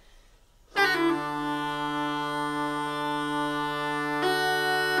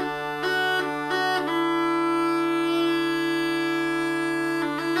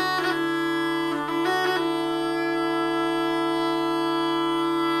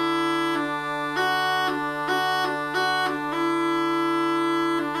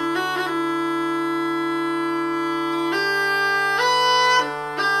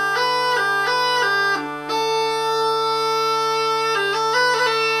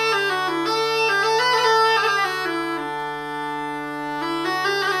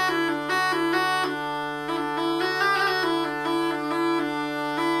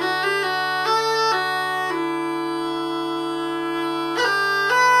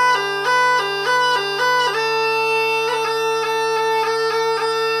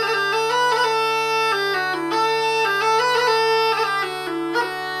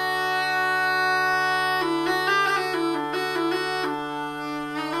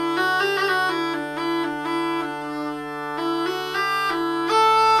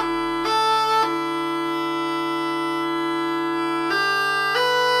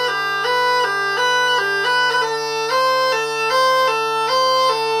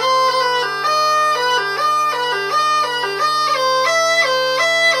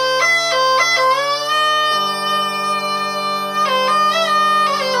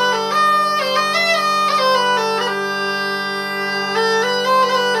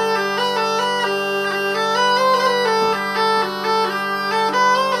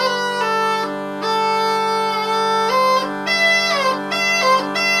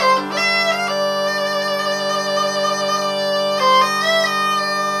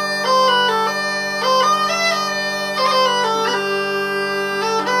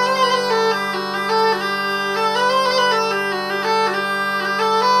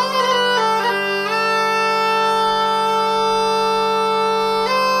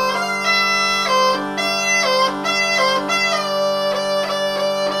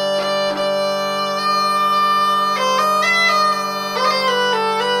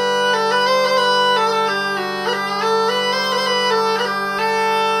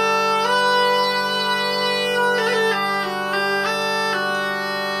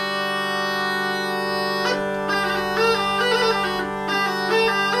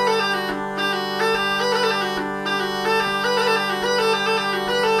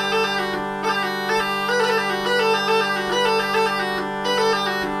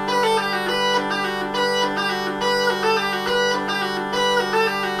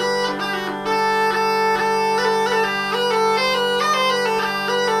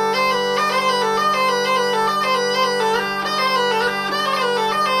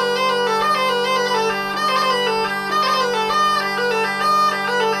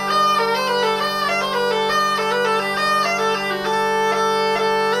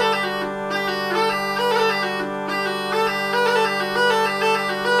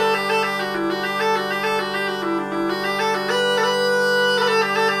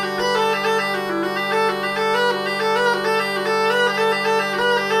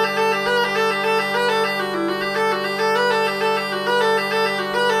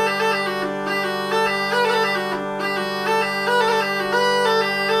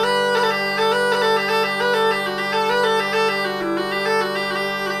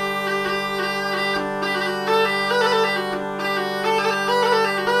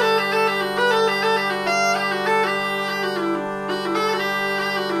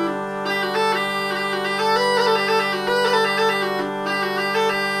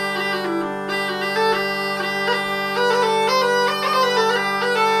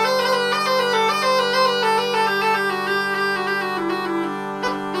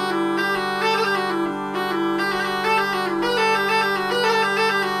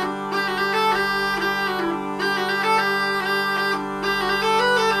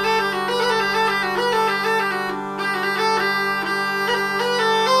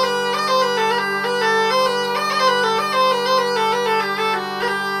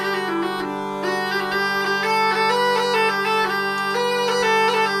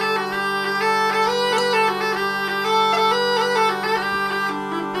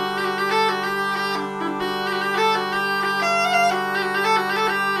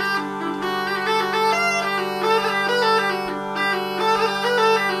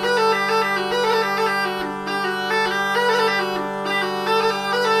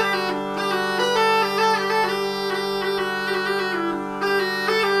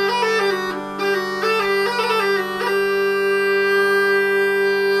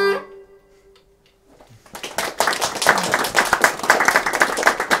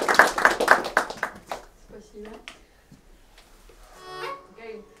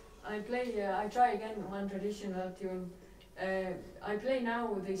 try again one traditional tune. I play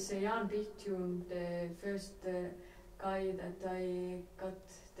now this Jan Piht tune, the first guy that I got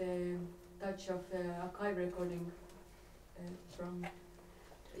the touch of archive recording from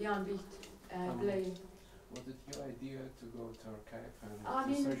Jan Piht play. Was it your idea to go to archive and I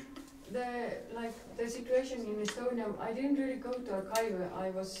mean, the situation in Estonia, I didn't really go to archive. I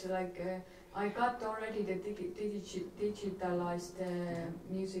was like, I got already the digitalized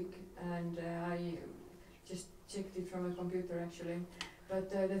music, and I just checked it from a computer actually. But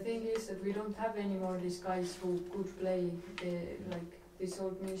the thing is that we don't have any more these guys who could play like this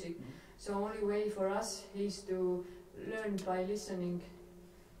old music. So only way for us is to learn by listening.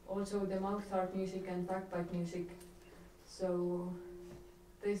 Also the Harp music and Bagpipe music. So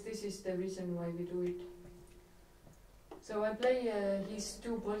this is the reason why we do it. So I play his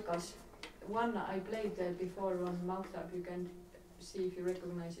two polkas. One I played before on Harp. You can see if you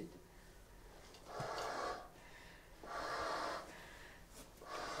recognize it.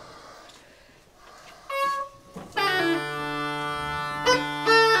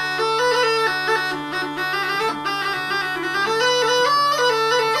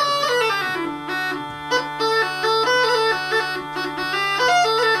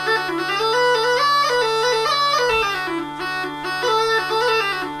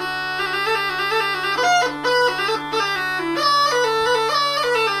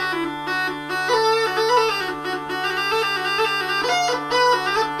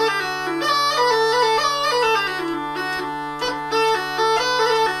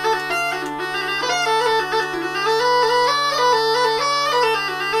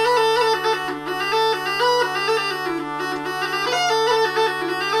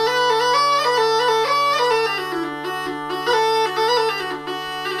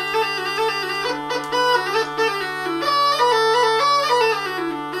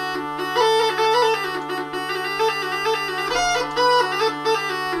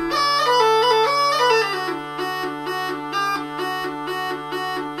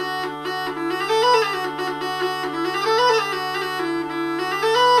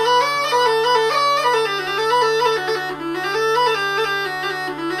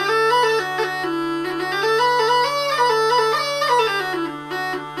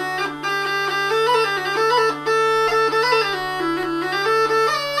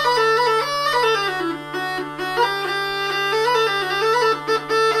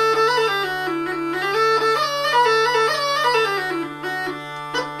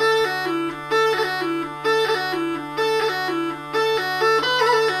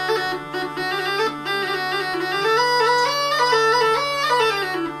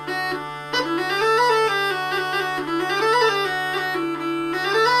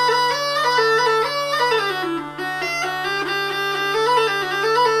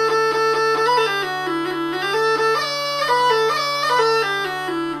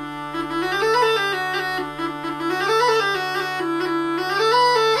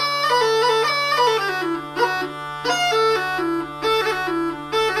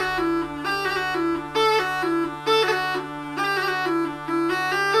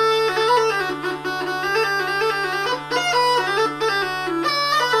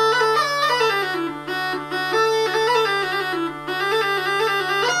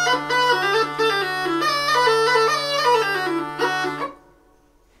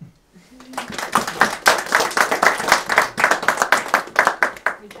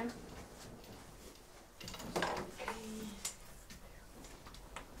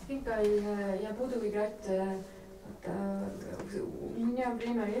 У меня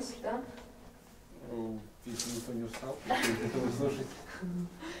время есть, да? Если никто не устал, готовы слушать.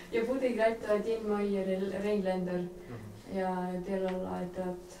 Я буду играть День мой Reinländer ja делала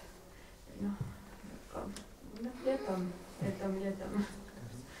этот, летом.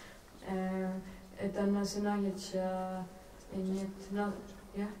 Это называется,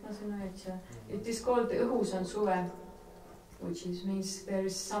 называется, it is called Õhus on suve, which means there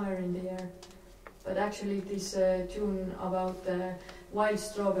is summer in the air. But actually it is a tune about wild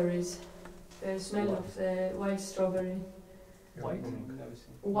strawberries, the smell of the wild strawberry. White?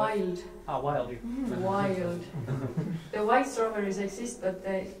 Wild. Wild. Wild. The white strawberries exist, but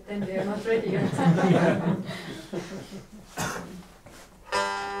then they are not ready yet.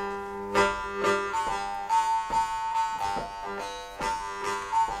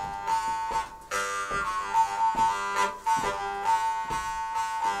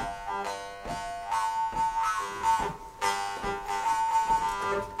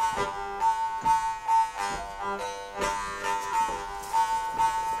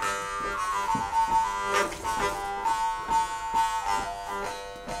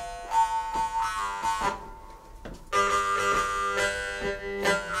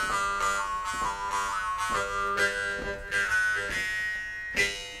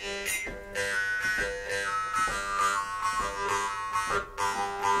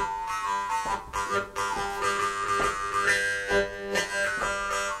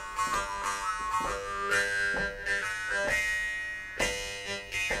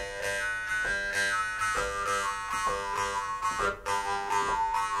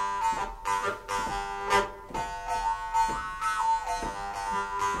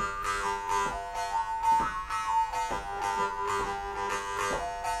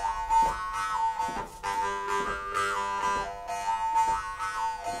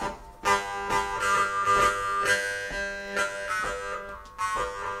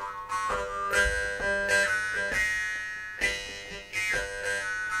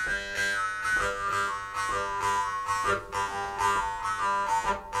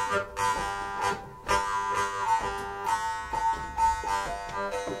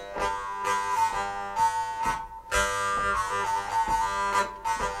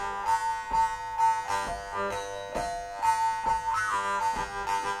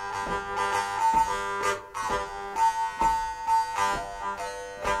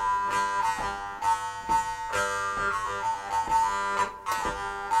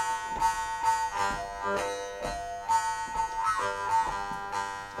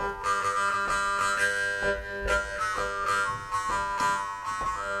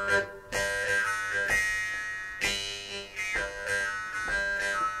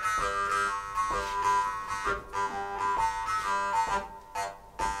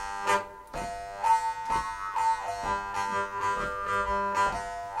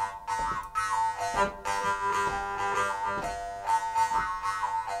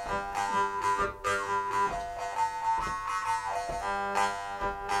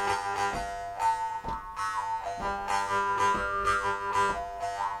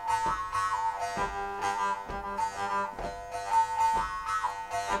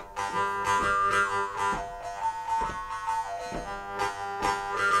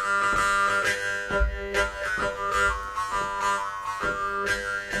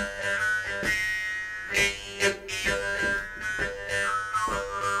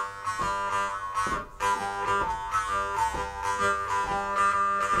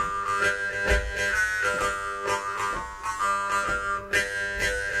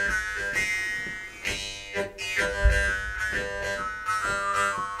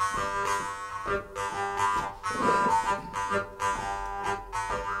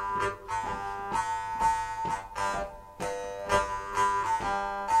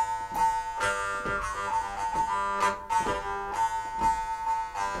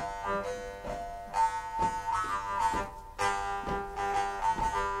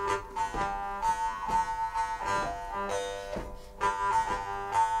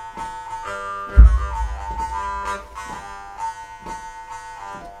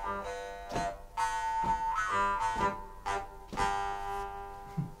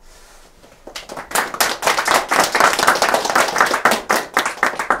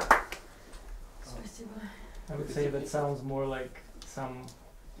 say that sounds more like some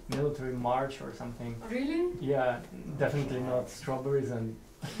military march or something. Really? Yeah, definitely not strawberries and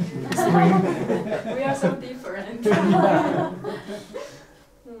We are so different.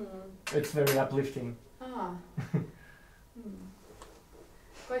 it's very uplifting. Ah.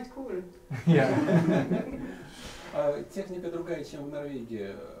 Quite cool. Yeah. Техника другая, чем в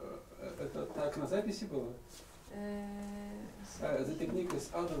Норвегии. Это так на записи было? The technique is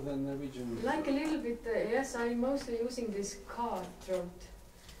other than Norwegian. Like a little bit, yes, I'm mostly using this card throat.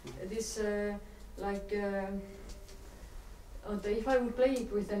 This, if I would play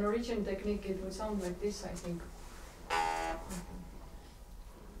it with an Norwegian technique, it would sound like this, I think.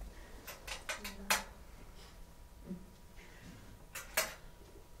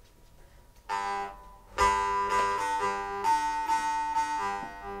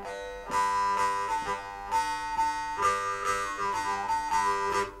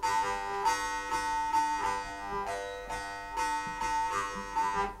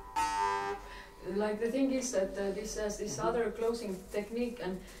 Like the thing is that this has this other closing technique,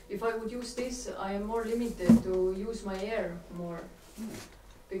 and if I would use this, I am more limited to use my air more,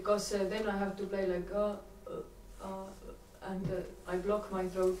 because then I have to play like and I block my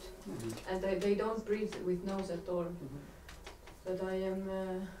throat, and they don't breathe with nose at all. But I am.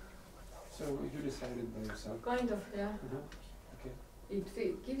 So you decided by yourself. Kind of, yeah. Okay.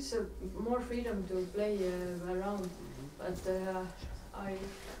 It gives more freedom to play around, but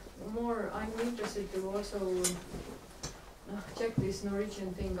I'm interested to also check this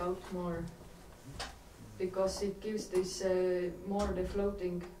Norwegian thing out more, because it gives this more the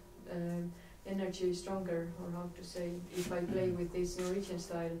floating energy stronger, or how to say, if I play with this Norwegian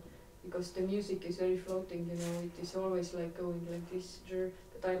style, because the music is very floating, you know, it is always like going like this,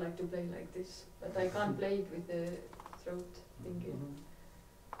 but I like to play like this, but I can't play it with the throat thingy.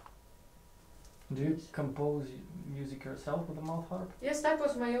 Do you compose music yourself with the mouth harp? Yes, that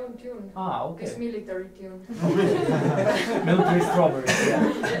was my own tune. Ah, okay. This military tune. Military strawberries,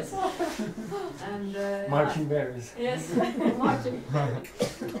 yeah. Yes. And Marching bears. yes, marching.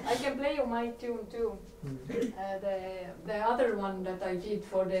 I can play on my tune too. The other one that I did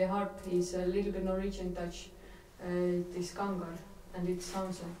for the harp is a little bit Norwegian touch. It is kangar, and it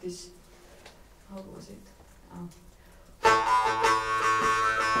sounds like this. How was it?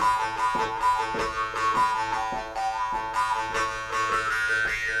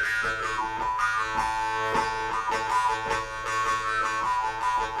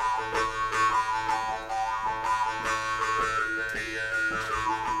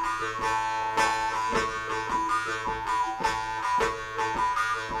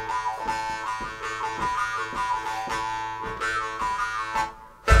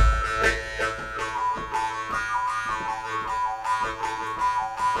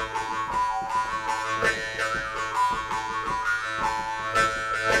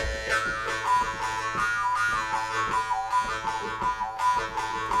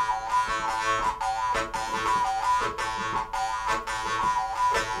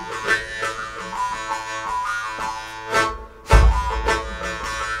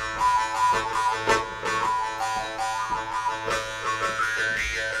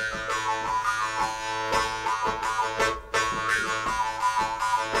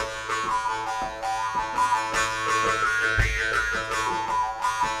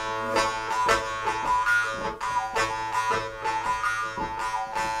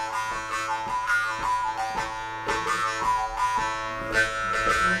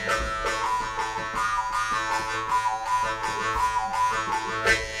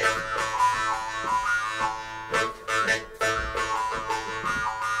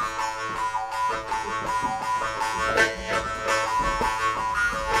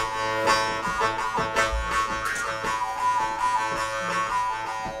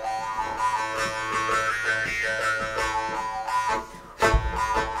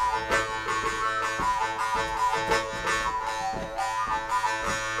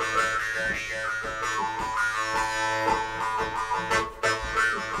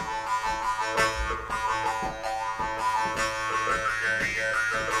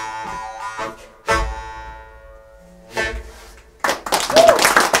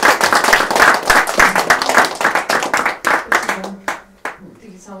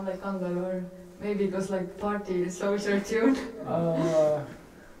 Maybe it was like party social tune.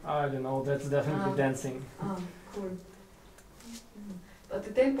 I don't know. That's definitely dancing. Ah, cool. But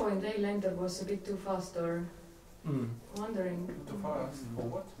the tempo in Reinländer was a bit too fast, or wondering. Too fast for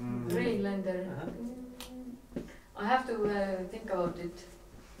what? Reinländer. I have to think about it.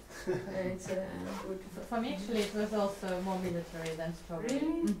 It's good. For me, actually, it was also more military than strawberry.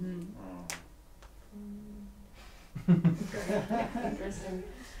 Really? Interesting.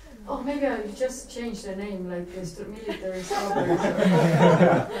 Oh, maybe I just change the name, like military strawberries.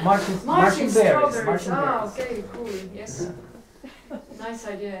 Marching berries. Marching Ah, berries. okay, cool. Yes. Nice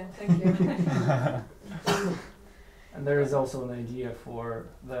idea. Thank you. And there is also an idea for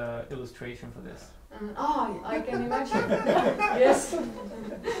the illustration for this. I can imagine. Yes.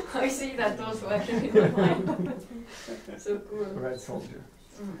 I see that also actually in my mind. So cool. Red soldier.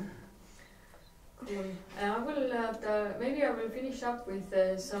 Cool. I will maybe I will finish up with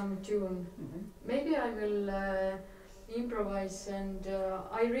some tune. Maybe I will improvise, and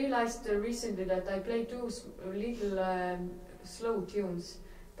I realized recently that I play two little slow tunes,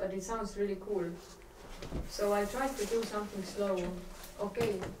 but it sounds really cool. So I tried to do something slow.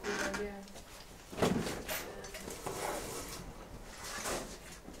 Okay, good idea.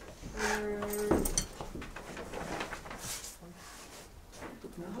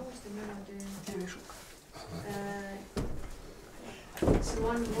 How was the melody? It's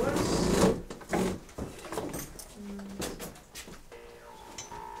one verse.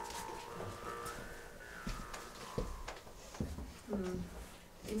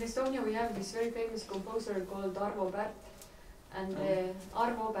 In Estonia we have this very famous composer called Arvo Pärt, and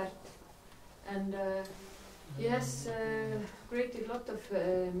Arvo Pärt, and he has created a lot of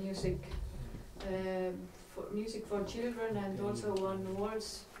music for children, and also one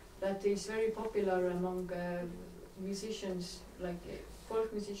waltz that is very popular among musicians, like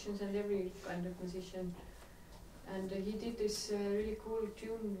folk musicians and every kind of musician. And he did this really cool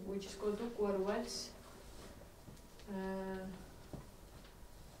tune which is called Uku-Aru Waltz.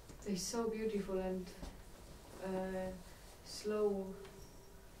 It's so beautiful and slow.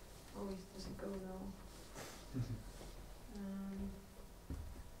 Oh, it doesn't go now.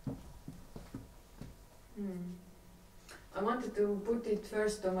 I wanted to put it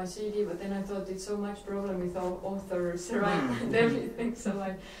first on my CD, but then I thought it's so much problem with our authors, right, and everything, so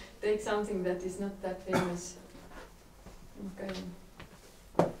I take something that is not that famous. Okay.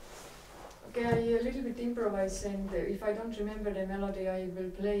 Okay, I a little bit improvise, and if I don't remember the melody, I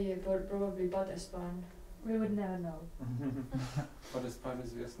will play probably Padespan. We would never know. Padespan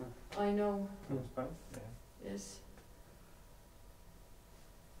известно. I know. Yeah. Yes.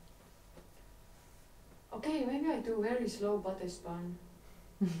 Okay, maybe I do very slow Padespan.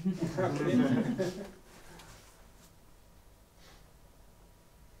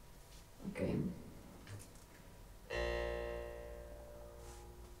 Okay.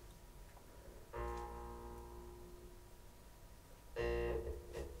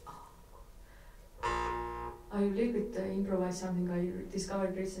 I will a little bit improvise something I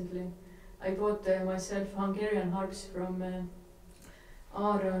discovered recently. I bought myself Hungarian harps from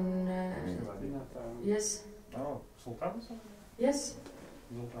Aaron. Yes. Oh, Sultan? Yes.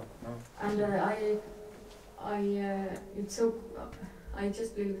 Sultan, no. And it's so. I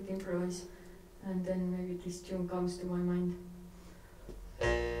just a little bit improvise, and then maybe this tune comes to my mind.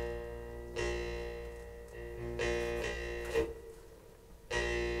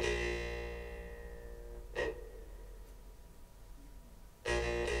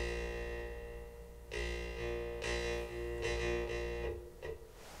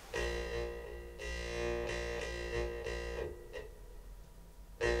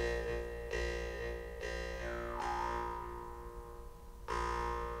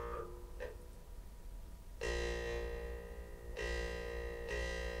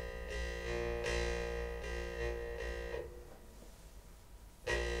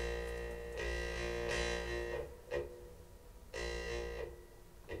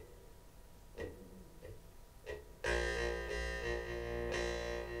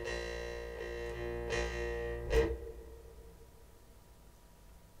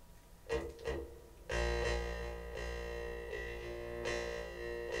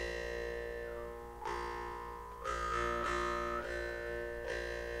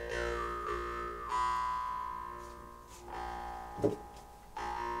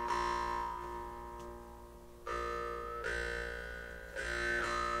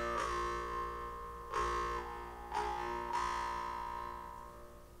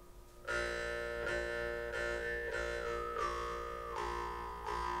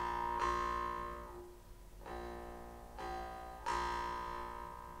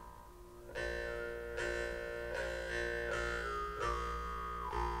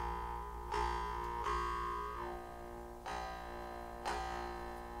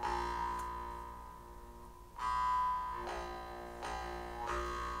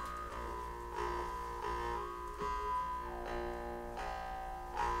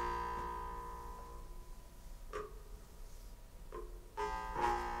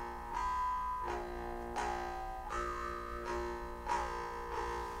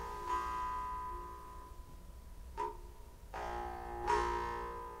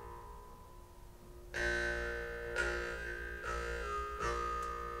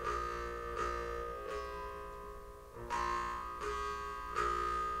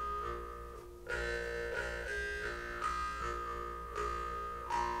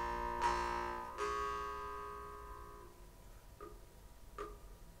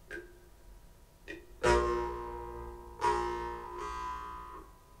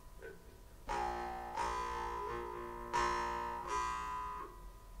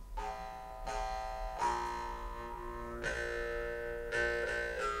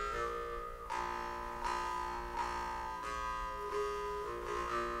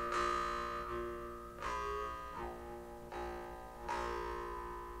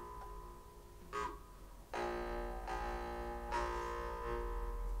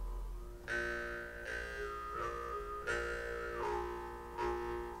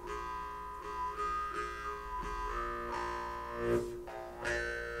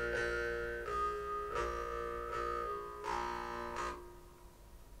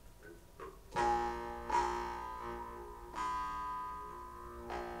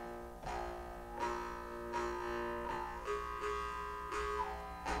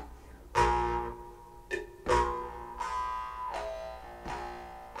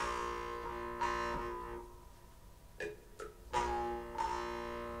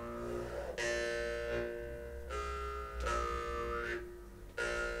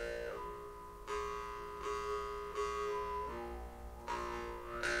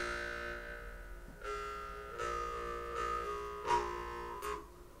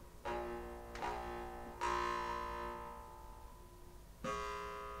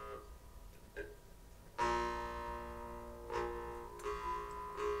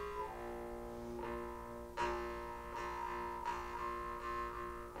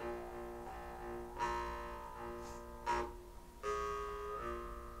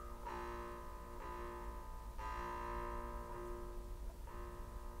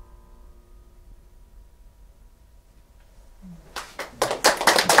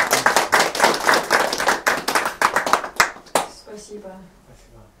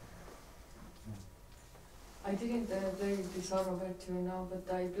 Спасибо. I didn't play this Harp overture now,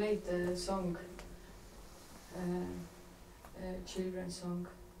 but I played the song, children's song.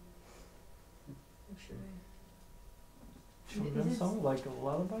 Actually. Children's song, like a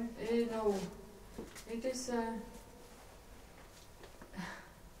lullaby? No, it is.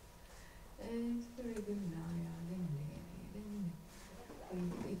 It's very good now.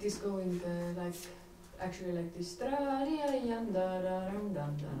 It is going like actually like this.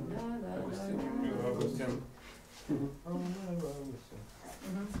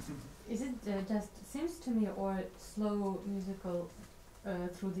 Is it just seems to me, or slow musical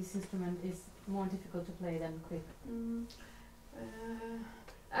through this instrument is more difficult to play than quick?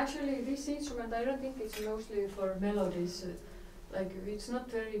 Actually, this instrument I don't think it's mostly for melodies. Like it's not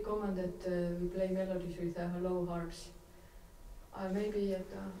very common that we play melodies with low harps. Maybe at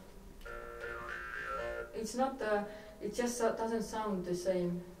it's not. It just doesn't sound the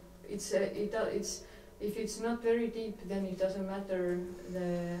same. It's if it's not very deep, then it doesn't matter.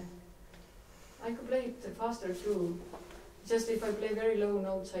 I could play it faster too. Just if I play very low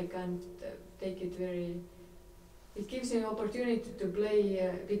notes, I can't take it very. It gives me an opportunity to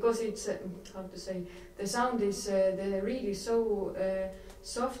play because it's how to say, the sound is the reed is so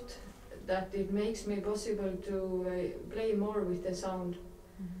soft that it makes me possible to play more with the sound,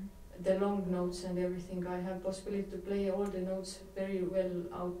 the long notes and everything. I have possibility to play all the notes very well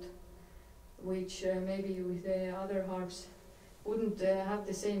out, which maybe with the other harps wouldn't have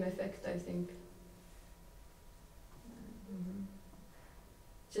the same effect, I think.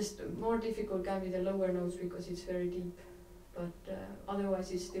 Just more difficult can be the lower notes because it's very deep, but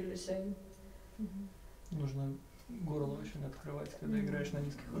otherwise it's still the same. Нужно горло очень открывать, когда играешь на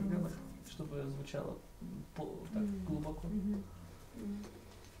низких органах, чтобы звучало так глубоко.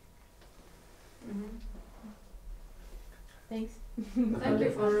 Thanks. Thank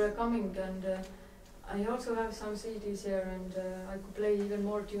you for coming, and I also have some CDs here, and I could play even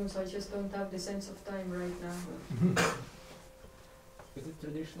more tunes. I just don't have the sense of time right now. Is it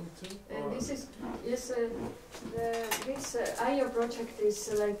traditional too? This is yes. This IO project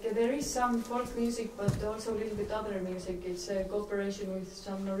is like there is some folk music, but also a little bit other music. It's a cooperation with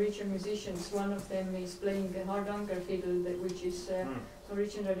some Norwegian musicians. One of them is playing the hardanger fiddle, which is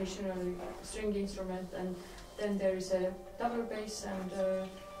Norwegian traditional string instrument, and then there is a double bass and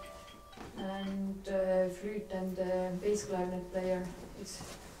flute and bass clarinet player. It's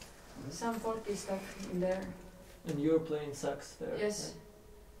some folky stuff in there. And you're playing sax there? Yes,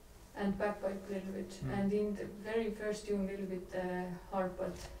 and bagpipe a little bit, and in the very first tune a little bit harp,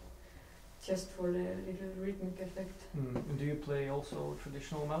 but just for the little rhythmic effect. And do you play also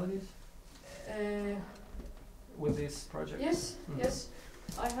traditional melodies with this project? Yes, yes.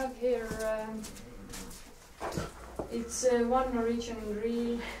 I have here, it's one Norwegian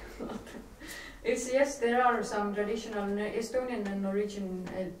reel. Yes, there are some traditional Estonian and Norwegian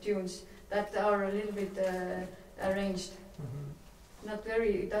tunes that are a little bit arranged. Not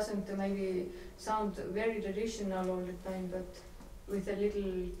very, it doesn't maybe sound very traditional all the time, but with a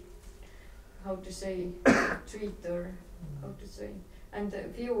little, how to say, tweet or how to say. And a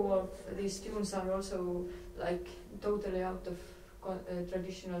few of these tunes are also like totally out of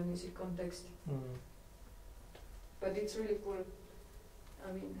traditional music context. But it's really cool.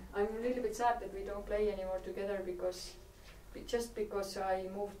 I mean, I'm a little bit sad that we don't play anymore together because I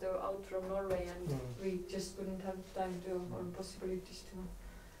moved out from Norway and we just couldn't have time to or possibilities to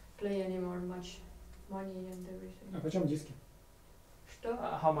play anymore, much money and everything. А почем диски? Что?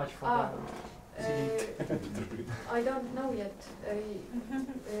 How much for the CD? I don't know yet.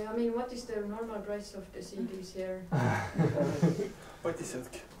 I mean, what is the normal price of the CDs here? По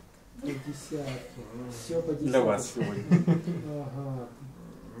десятке. По десятке. Все по десятке. Для вас сегодня. Ага.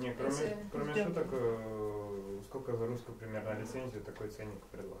 Не, кроме шуток, сколько за русскую примерно лицензию такой ценник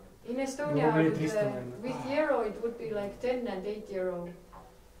предлагает? In Estonia, with euro, it would be like 10 and 8 euro.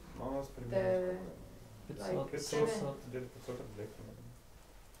 У нас примерно 500, 500, где-то 500 рублей.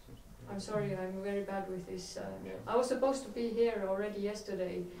 I'm sorry, I'm very bad with this. I was supposed to be here already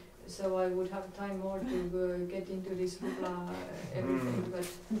yesterday, so I would have time more to get into this rubla everything, but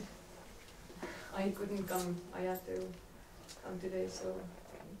I couldn't come. I had to come today, so.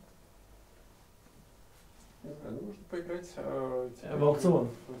 Можно поиграть в аукцион.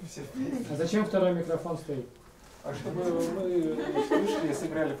 А зачем второй микрофон стоит? А чтобы мы слышали и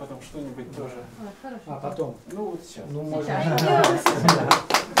сыграли потом что-нибудь тоже. А потом? Ну вот сейчас. Ну, можно.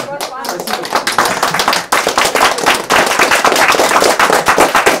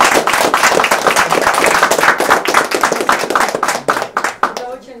 Это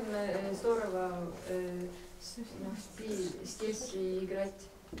очень здорово учились играть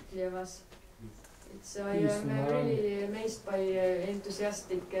для вас. I am really amazed by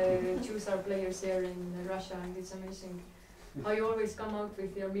enthusiastic Chusar players here in Russia, and it's amazing how you always come out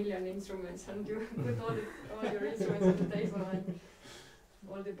with your million instruments and you put all your instruments on the table and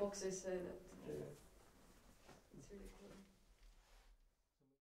all the boxes. It's really cool.